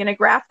 So you're going to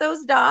graph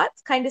those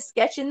dots, kind of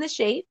sketch in the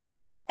shape,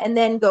 and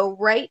then go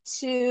right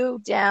to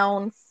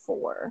down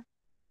 4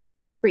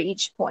 for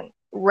each point.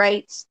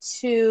 Right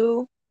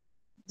to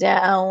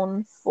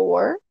down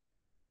 4.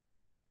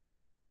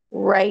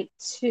 Right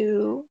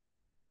to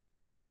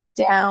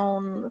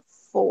down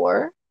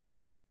 4.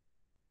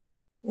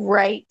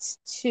 Right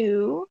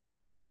to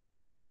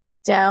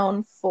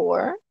down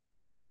 4.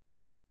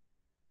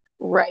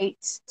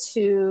 Right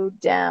to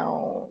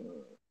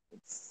down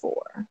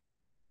 4.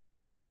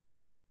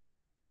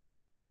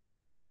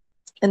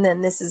 And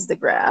then this is the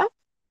graph.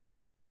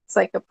 It's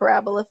like a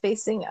parabola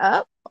facing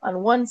up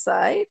on one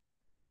side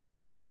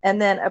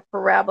and then a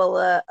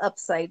parabola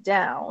upside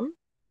down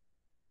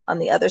on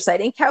the other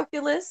side. In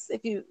calculus,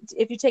 if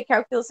you take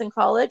calculus in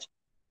college,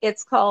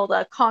 it's called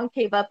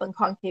concave up and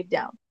concave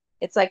down.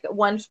 It's like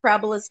one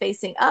parabola is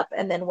facing up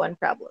and then one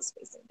parabola is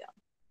facing down.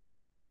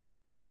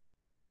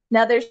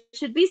 Now there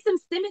should be some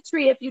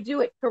symmetry if you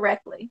do it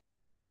correctly.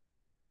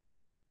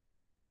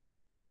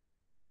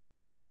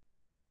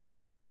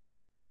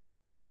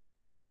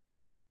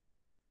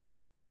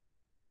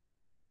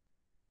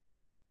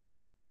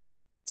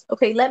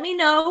 Okay, let me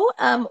know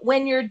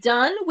when you're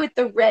done with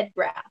the red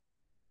graph,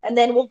 and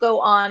then we'll go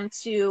on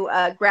to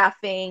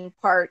graphing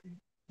part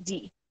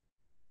D.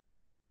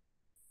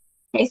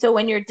 Okay, so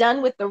when you're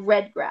done with the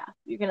red graph,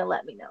 you're going to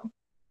let me know.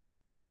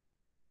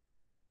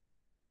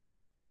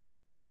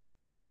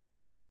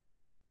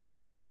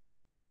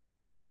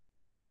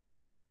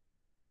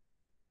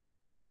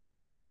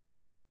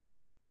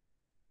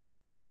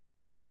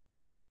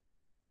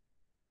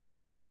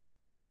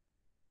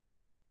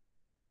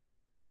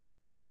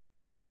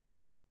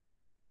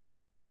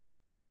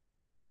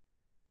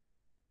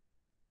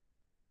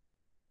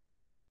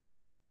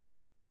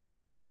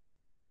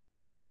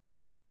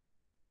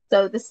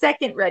 So the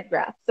second red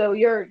graph. So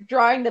you're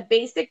drawing the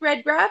basic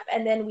red graph,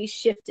 and then we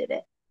shifted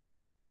it.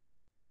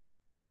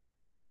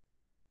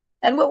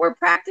 And what we're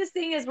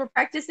practicing is we're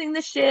practicing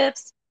the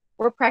shifts,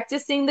 we're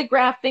practicing the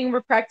graphing, we're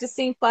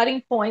practicing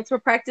plotting points, we're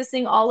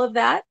practicing all of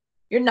that.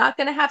 You're not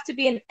going to have to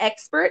be an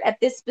expert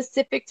at this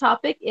specific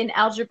topic in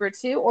Algebra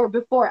 2 or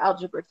before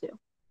Algebra 2.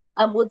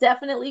 We'll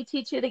definitely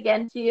teach it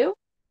again to you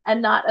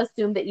and not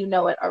assume that you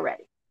know it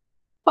already.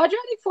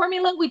 Quadratic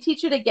formula, we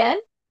teach it again,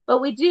 but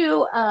we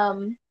do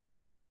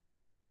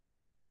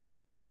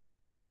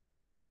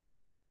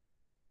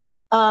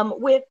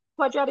with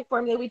quadratic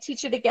formula, we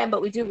teach it again,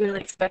 but we do really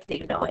expect that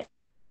you know it.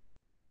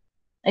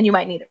 And you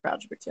might need it for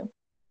Algebra 2.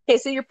 Okay,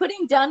 so you're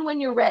putting done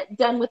when you're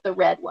done with the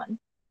red one.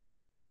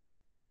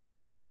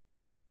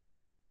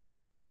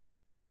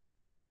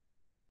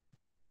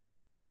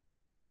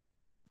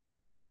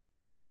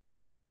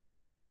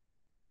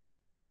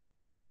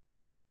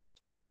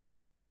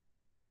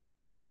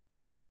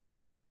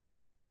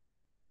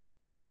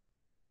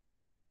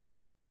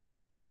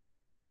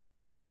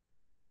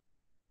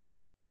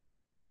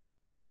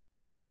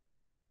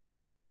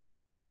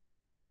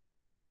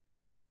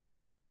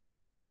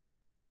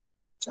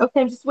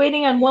 Okay, I'm just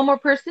waiting on one more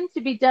person to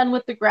be done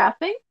with the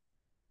graphing.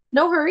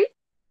 No hurry.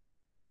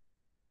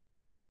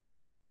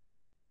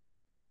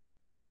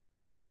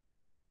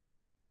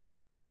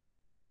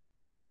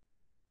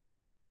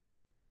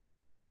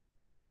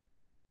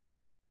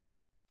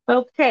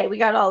 Okay, we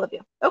got all of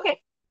you.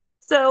 Okay,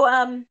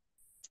 so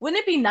wouldn't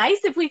it be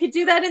nice if we could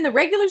do that in the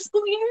regular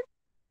school year?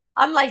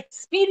 I'm like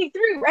speeding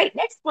through, right?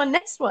 Next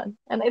one.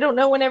 And I don't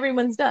know when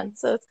everyone's done,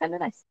 so it's kind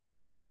of nice.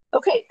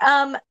 Okay,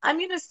 I'm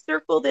going to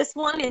circle this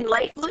one in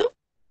light blue.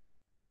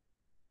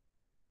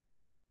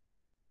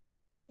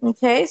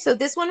 Okay, so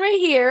this one right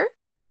here,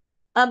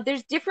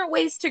 there's different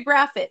ways to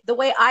graph it. The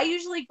way I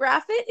usually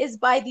graph it is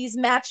by these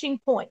matching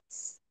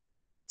points.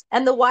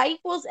 And the y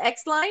equals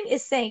x line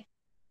is saying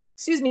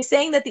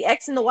that the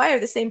x and the y are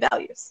the same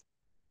values.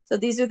 So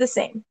these are the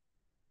same.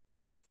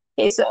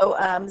 Okay, so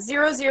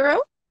 0,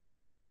 0.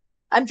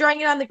 I'm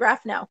drawing it on the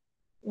graph now.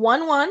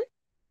 1, 1,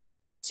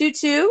 2,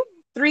 2,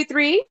 3,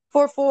 3,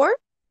 4, 4,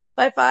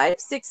 5, 5,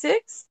 6,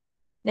 6,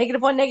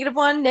 -1,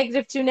 -1,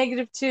 -2,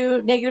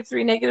 -2,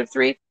 -3,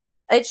 -3.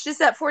 It's just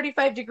that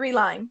 45-degree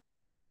line.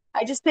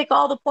 I just pick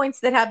all the points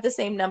that have the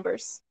same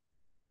numbers.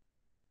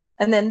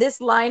 And then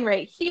this line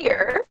right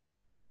here,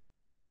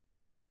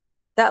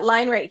 that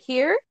line right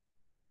here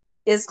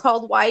is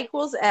called y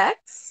equals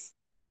x.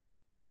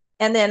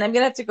 And then I'm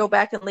going to have to go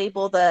back and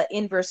label the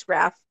inverse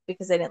graph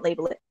because I didn't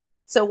label it.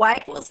 So y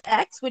equals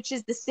x, which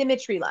is the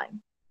symmetry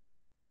line.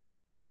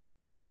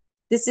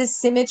 This is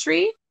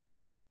symmetry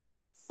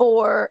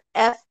for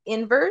f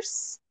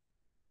inverse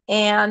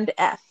and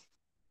f.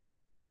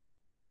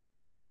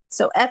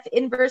 So f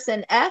inverse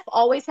and f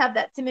always have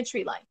that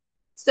symmetry line.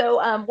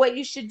 So what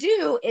you should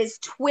do is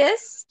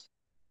twist.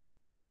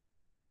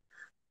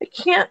 I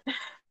can't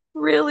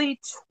really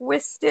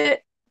twist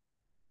it.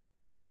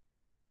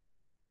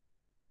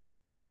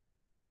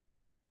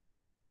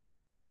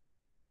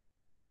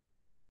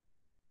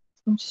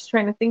 I'm just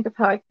trying to think of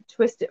how I can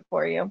twist it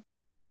for you.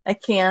 I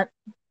can't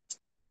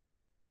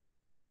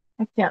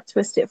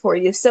twist it for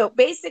you. So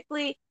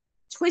basically,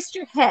 twist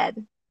your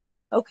head.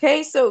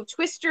 Okay, so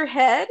twist your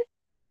head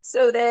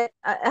so that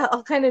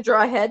I'll kind of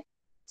draw a head.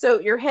 So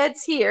your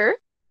head's here.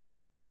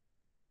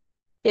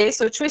 Okay,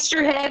 so twist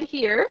your head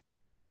here.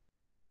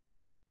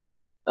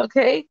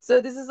 Okay,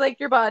 so this is like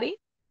your body.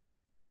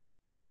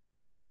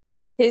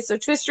 Okay, so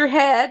twist your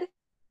head.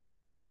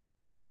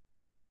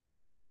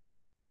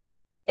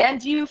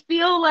 And do you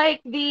feel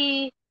like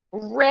the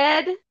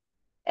red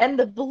and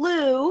the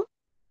blue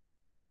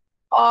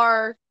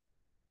are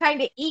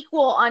kind of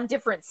equal on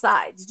different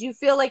sides? Do you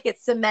feel like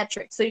it's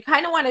symmetric? So you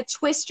kind of want to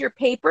twist your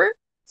paper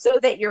so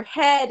that your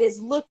head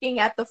is looking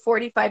at the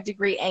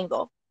 45-degree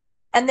angle.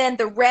 And then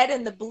the red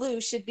and the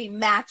blue should be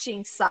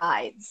matching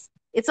sides.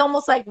 It's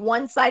almost like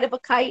one side of a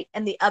kite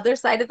and the other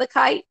side of the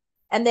kite.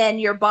 And then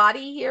your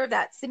body here,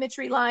 that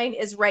symmetry line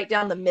is right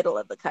down the middle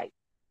of the kite.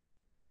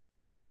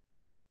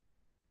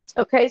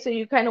 Okay, so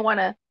you kind of want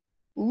to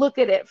look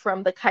at it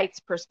from the kite's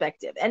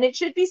perspective. And it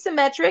should be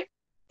symmetric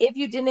if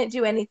you didn't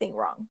do anything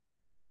wrong.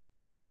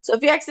 So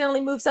if you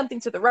accidentally move something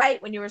to the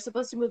right when you were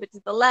supposed to move it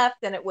to the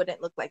left, then it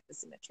wouldn't look like the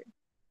symmetry.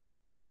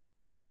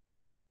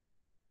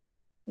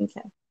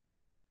 Okay.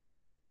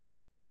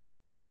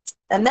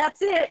 And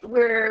that's it.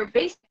 We're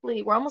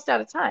almost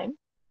out of time.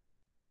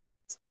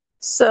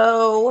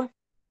 So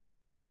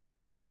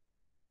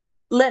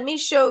let me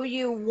show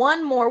you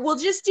one more. We'll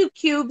just do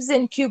cubes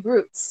and cube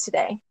roots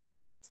today.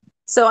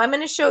 So I'm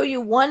going to show you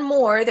one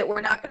more that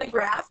we're not going to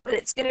graph, but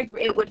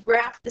it would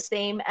graph the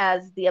same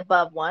as the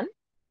above one,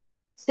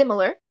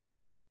 similar.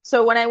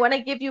 So when I want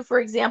to give you, for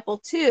example,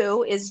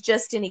 2 is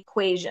just an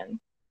equation.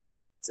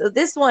 So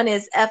this one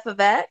is f of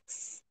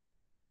x.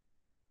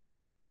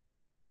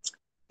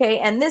 Okay,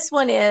 and this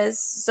one is,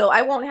 so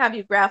I won't have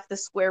you graph the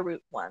square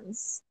root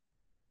ones.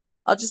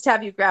 I'll just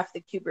have you graph the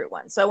cube root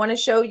one. So I want to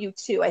show you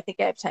 2. I think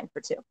I have time for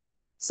 2.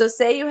 So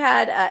say you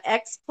had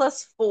x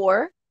plus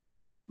 4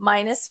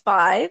 minus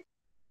 5,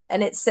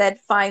 and it said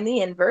find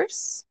the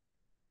inverse.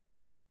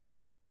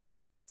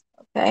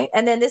 Okay,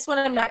 and then this one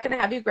I'm not going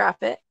to have you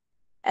graph it.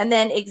 And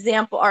then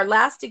our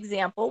last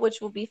example,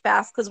 which will be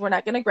fast because we're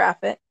not going to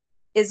graph it,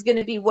 is going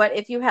to be what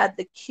if you had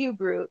the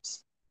cube root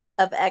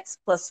of x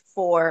plus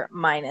 4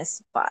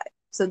 minus 5.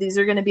 So these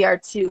are going to be our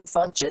 2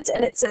 functions,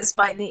 and it says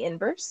find the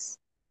inverse.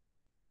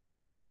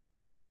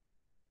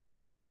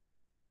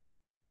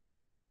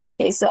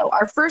 Okay, so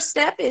our first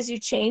step is you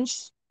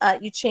change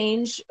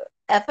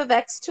f of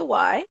x to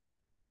y.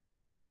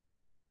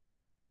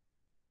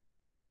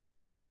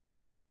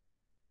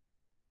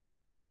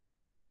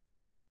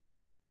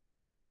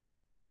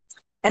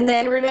 And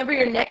then remember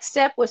your next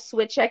step was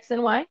switch x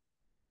and y.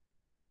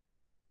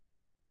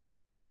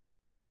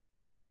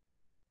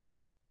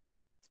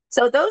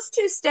 So those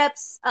 2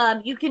 steps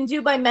you can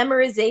do by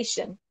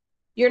memorization.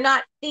 You're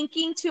not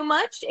thinking too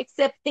much,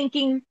 except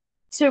thinking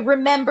to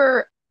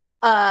remember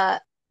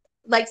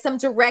like some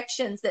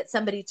directions that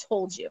somebody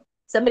told you.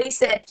 Somebody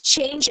said,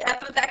 change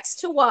f of x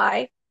to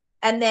y,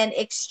 and then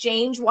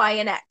exchange y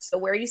and x. So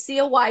where you see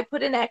a y,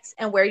 put an x,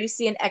 and where you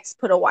see an x,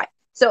 put a y.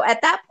 So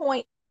at that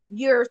point,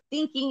 you're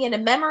thinking in a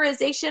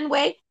memorization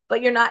way,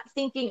 but you're not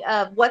thinking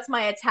of what's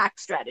my attack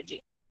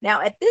strategy.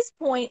 Now, at this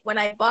point, when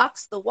I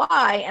box the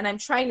y and I'm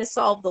trying to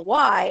solve the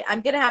y,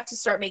 I'm going to have to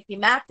start making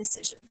math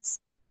decisions.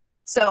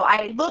 So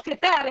I look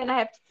at that and I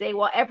have to say,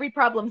 well, every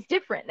problem's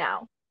different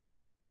now.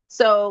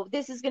 So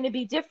this is going to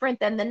be different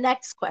than the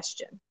next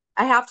question.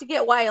 I have to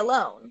get y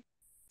alone.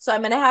 So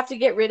I'm going to have to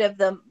get rid of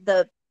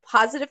the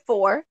positive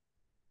 4,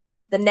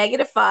 the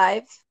negative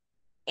 5,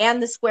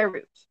 and the square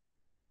root.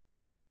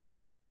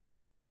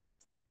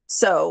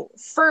 So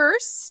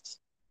first,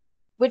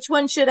 which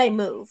one should I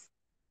move?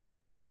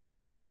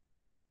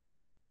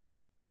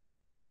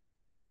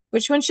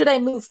 Which one should I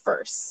move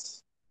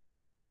first?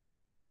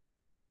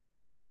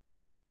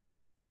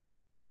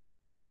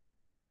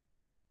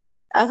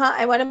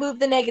 I want to move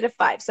the negative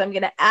 5. So I'm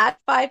going to add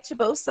 5 to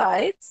both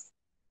sides.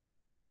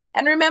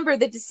 And remember,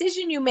 the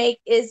decision you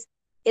make it's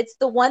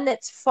the one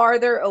that's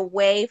farther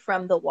away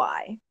from the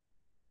y.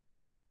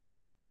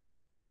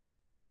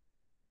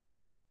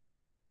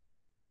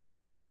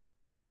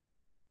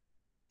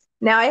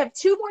 Now I have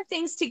 2 more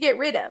things to get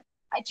rid of.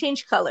 I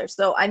changed color,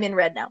 so I'm in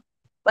red now.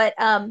 But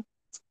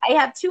I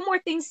have 2 more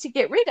things to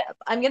get rid of.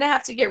 I'm going to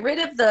have to get rid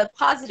of the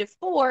positive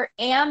 4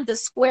 and the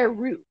square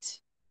root.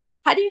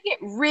 How do you get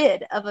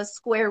rid of a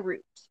square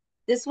root?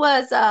 This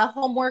was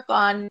homework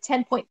on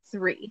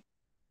 10.3.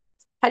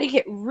 How do you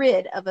get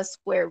rid of a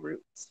square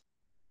root?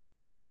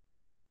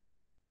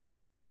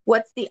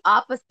 What's the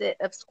opposite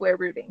of square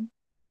rooting?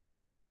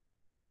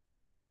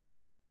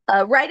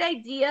 Right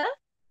idea,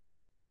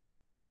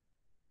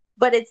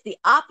 but it's the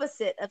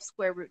opposite of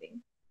square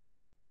rooting.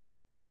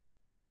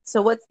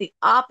 So what's the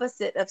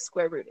opposite of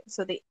square rooting?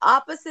 So the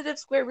opposite of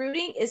square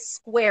rooting is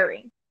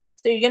squaring.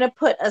 So you're going to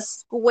put a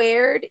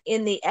squared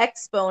in the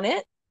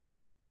exponent,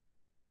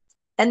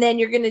 and then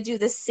you're going to do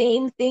the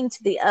same thing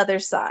to the other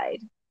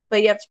side,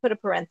 but you have to put a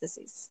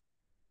parenthesis.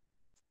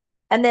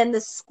 And then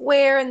the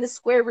square and the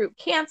square root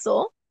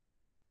cancel.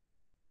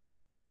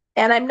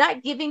 And I'm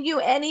not giving you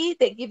any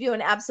that give you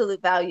an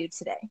absolute value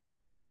today.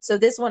 So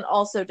this one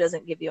also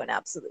doesn't give you an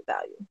absolute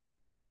value.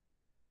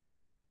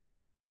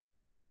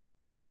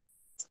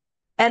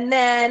 And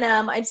then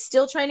I'm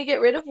still trying to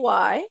get rid of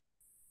y.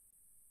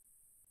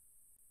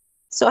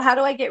 So how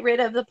do I get rid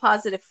of the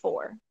positive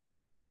 4?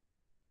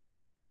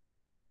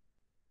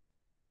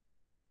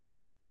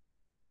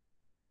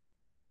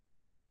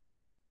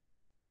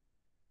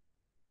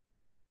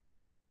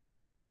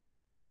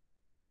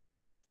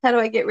 How do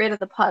I get rid of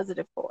the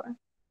positive 4?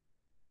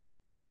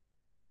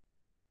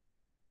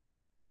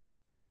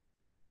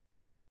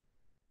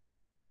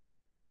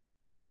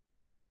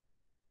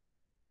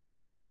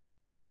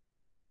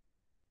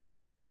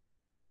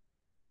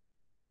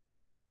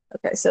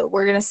 Okay, so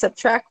we're going to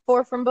subtract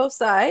 4 from both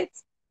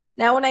sides.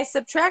 Now, when I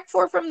subtract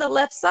 4 from the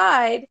left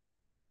side,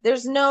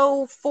 there's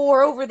no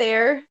 4 over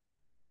there.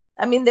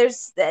 I mean,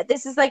 this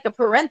is like a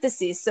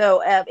parenthesis,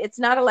 so it's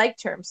not a like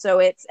term. So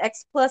it's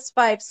x plus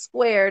 5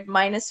 squared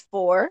minus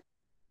 4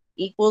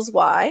 equals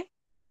y.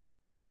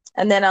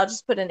 And then I'll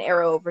just put an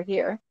arrow over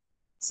here.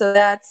 So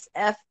that's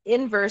f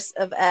inverse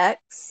of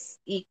x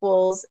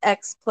equals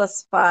x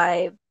plus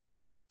 5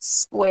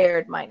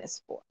 squared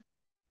minus 4.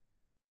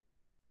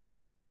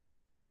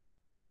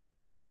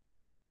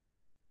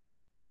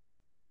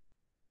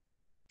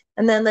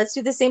 And then let's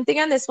do the same thing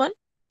on this one.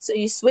 So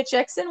you switch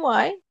x and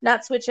y,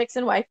 not switch x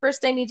and y.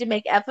 First, I need to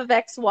make f of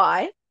x,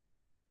 y.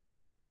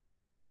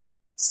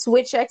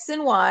 Switch x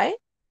and y.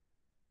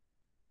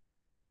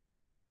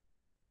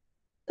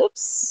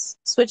 Oops,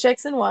 switch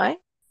x and y.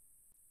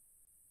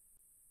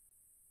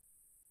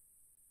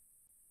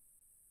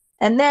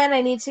 And then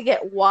I need to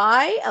get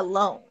y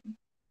alone.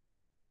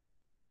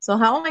 So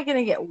how am I going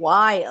to get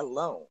y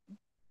alone?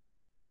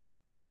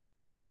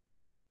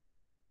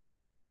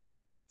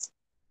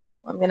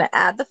 I'm going to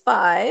add the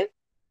 5.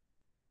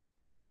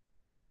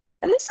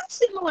 And this is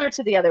similar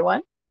to the other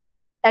one.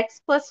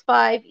 X plus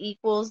 5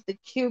 equals the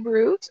cube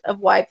root of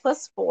y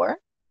plus 4.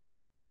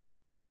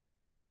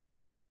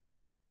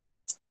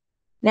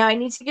 Now I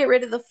need to get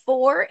rid of the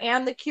 4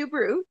 and the cube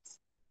root,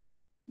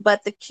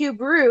 but the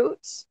cube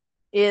root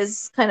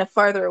is kind of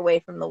farther away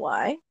from the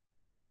y.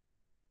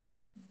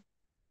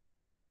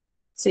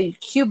 So you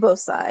cube both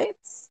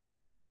sides.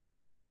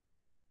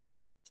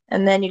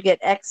 And then you get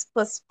x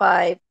plus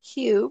 5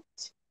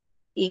 cubed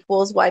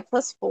equals y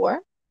plus 4.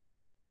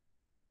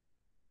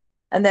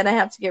 And then I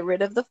have to get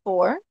rid of the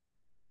 4.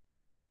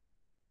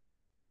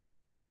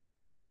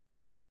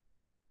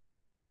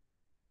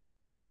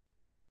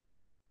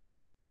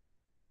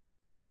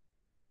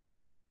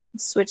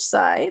 Switch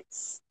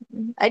sides.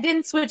 I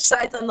didn't switch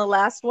sides on the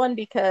last one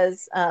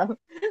because I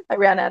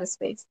ran out of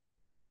space.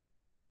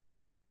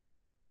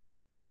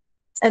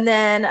 And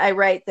then I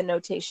write the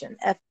notation,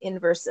 f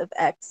inverse of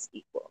x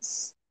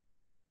equals.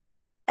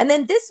 And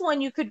then this one,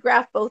 you could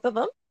graph both of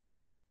them.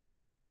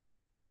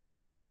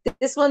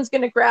 This one's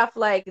going to graph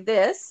like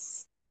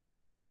this.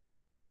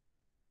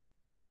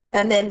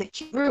 And then the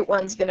cube root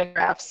one's going to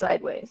graph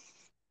sideways.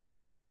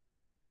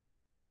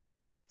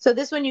 So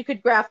this one you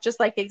could graph just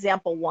like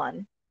example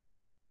 1.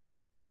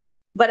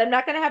 But I'm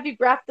not going to have you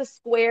graph the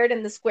squared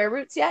and the square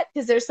roots yet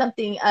because there's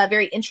something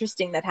very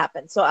interesting that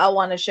happened. So I'll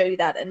want to show you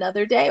that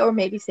another day or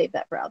maybe save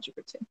that for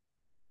Algebra 2.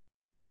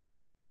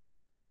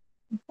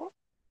 Okay.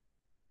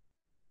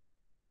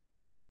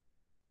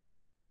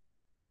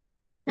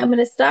 I'm going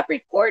to stop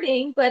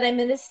recording, but I'm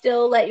going to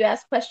still let you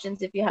ask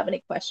questions if you have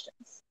any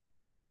questions.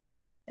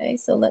 Okay,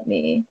 so let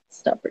me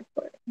stop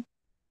recording.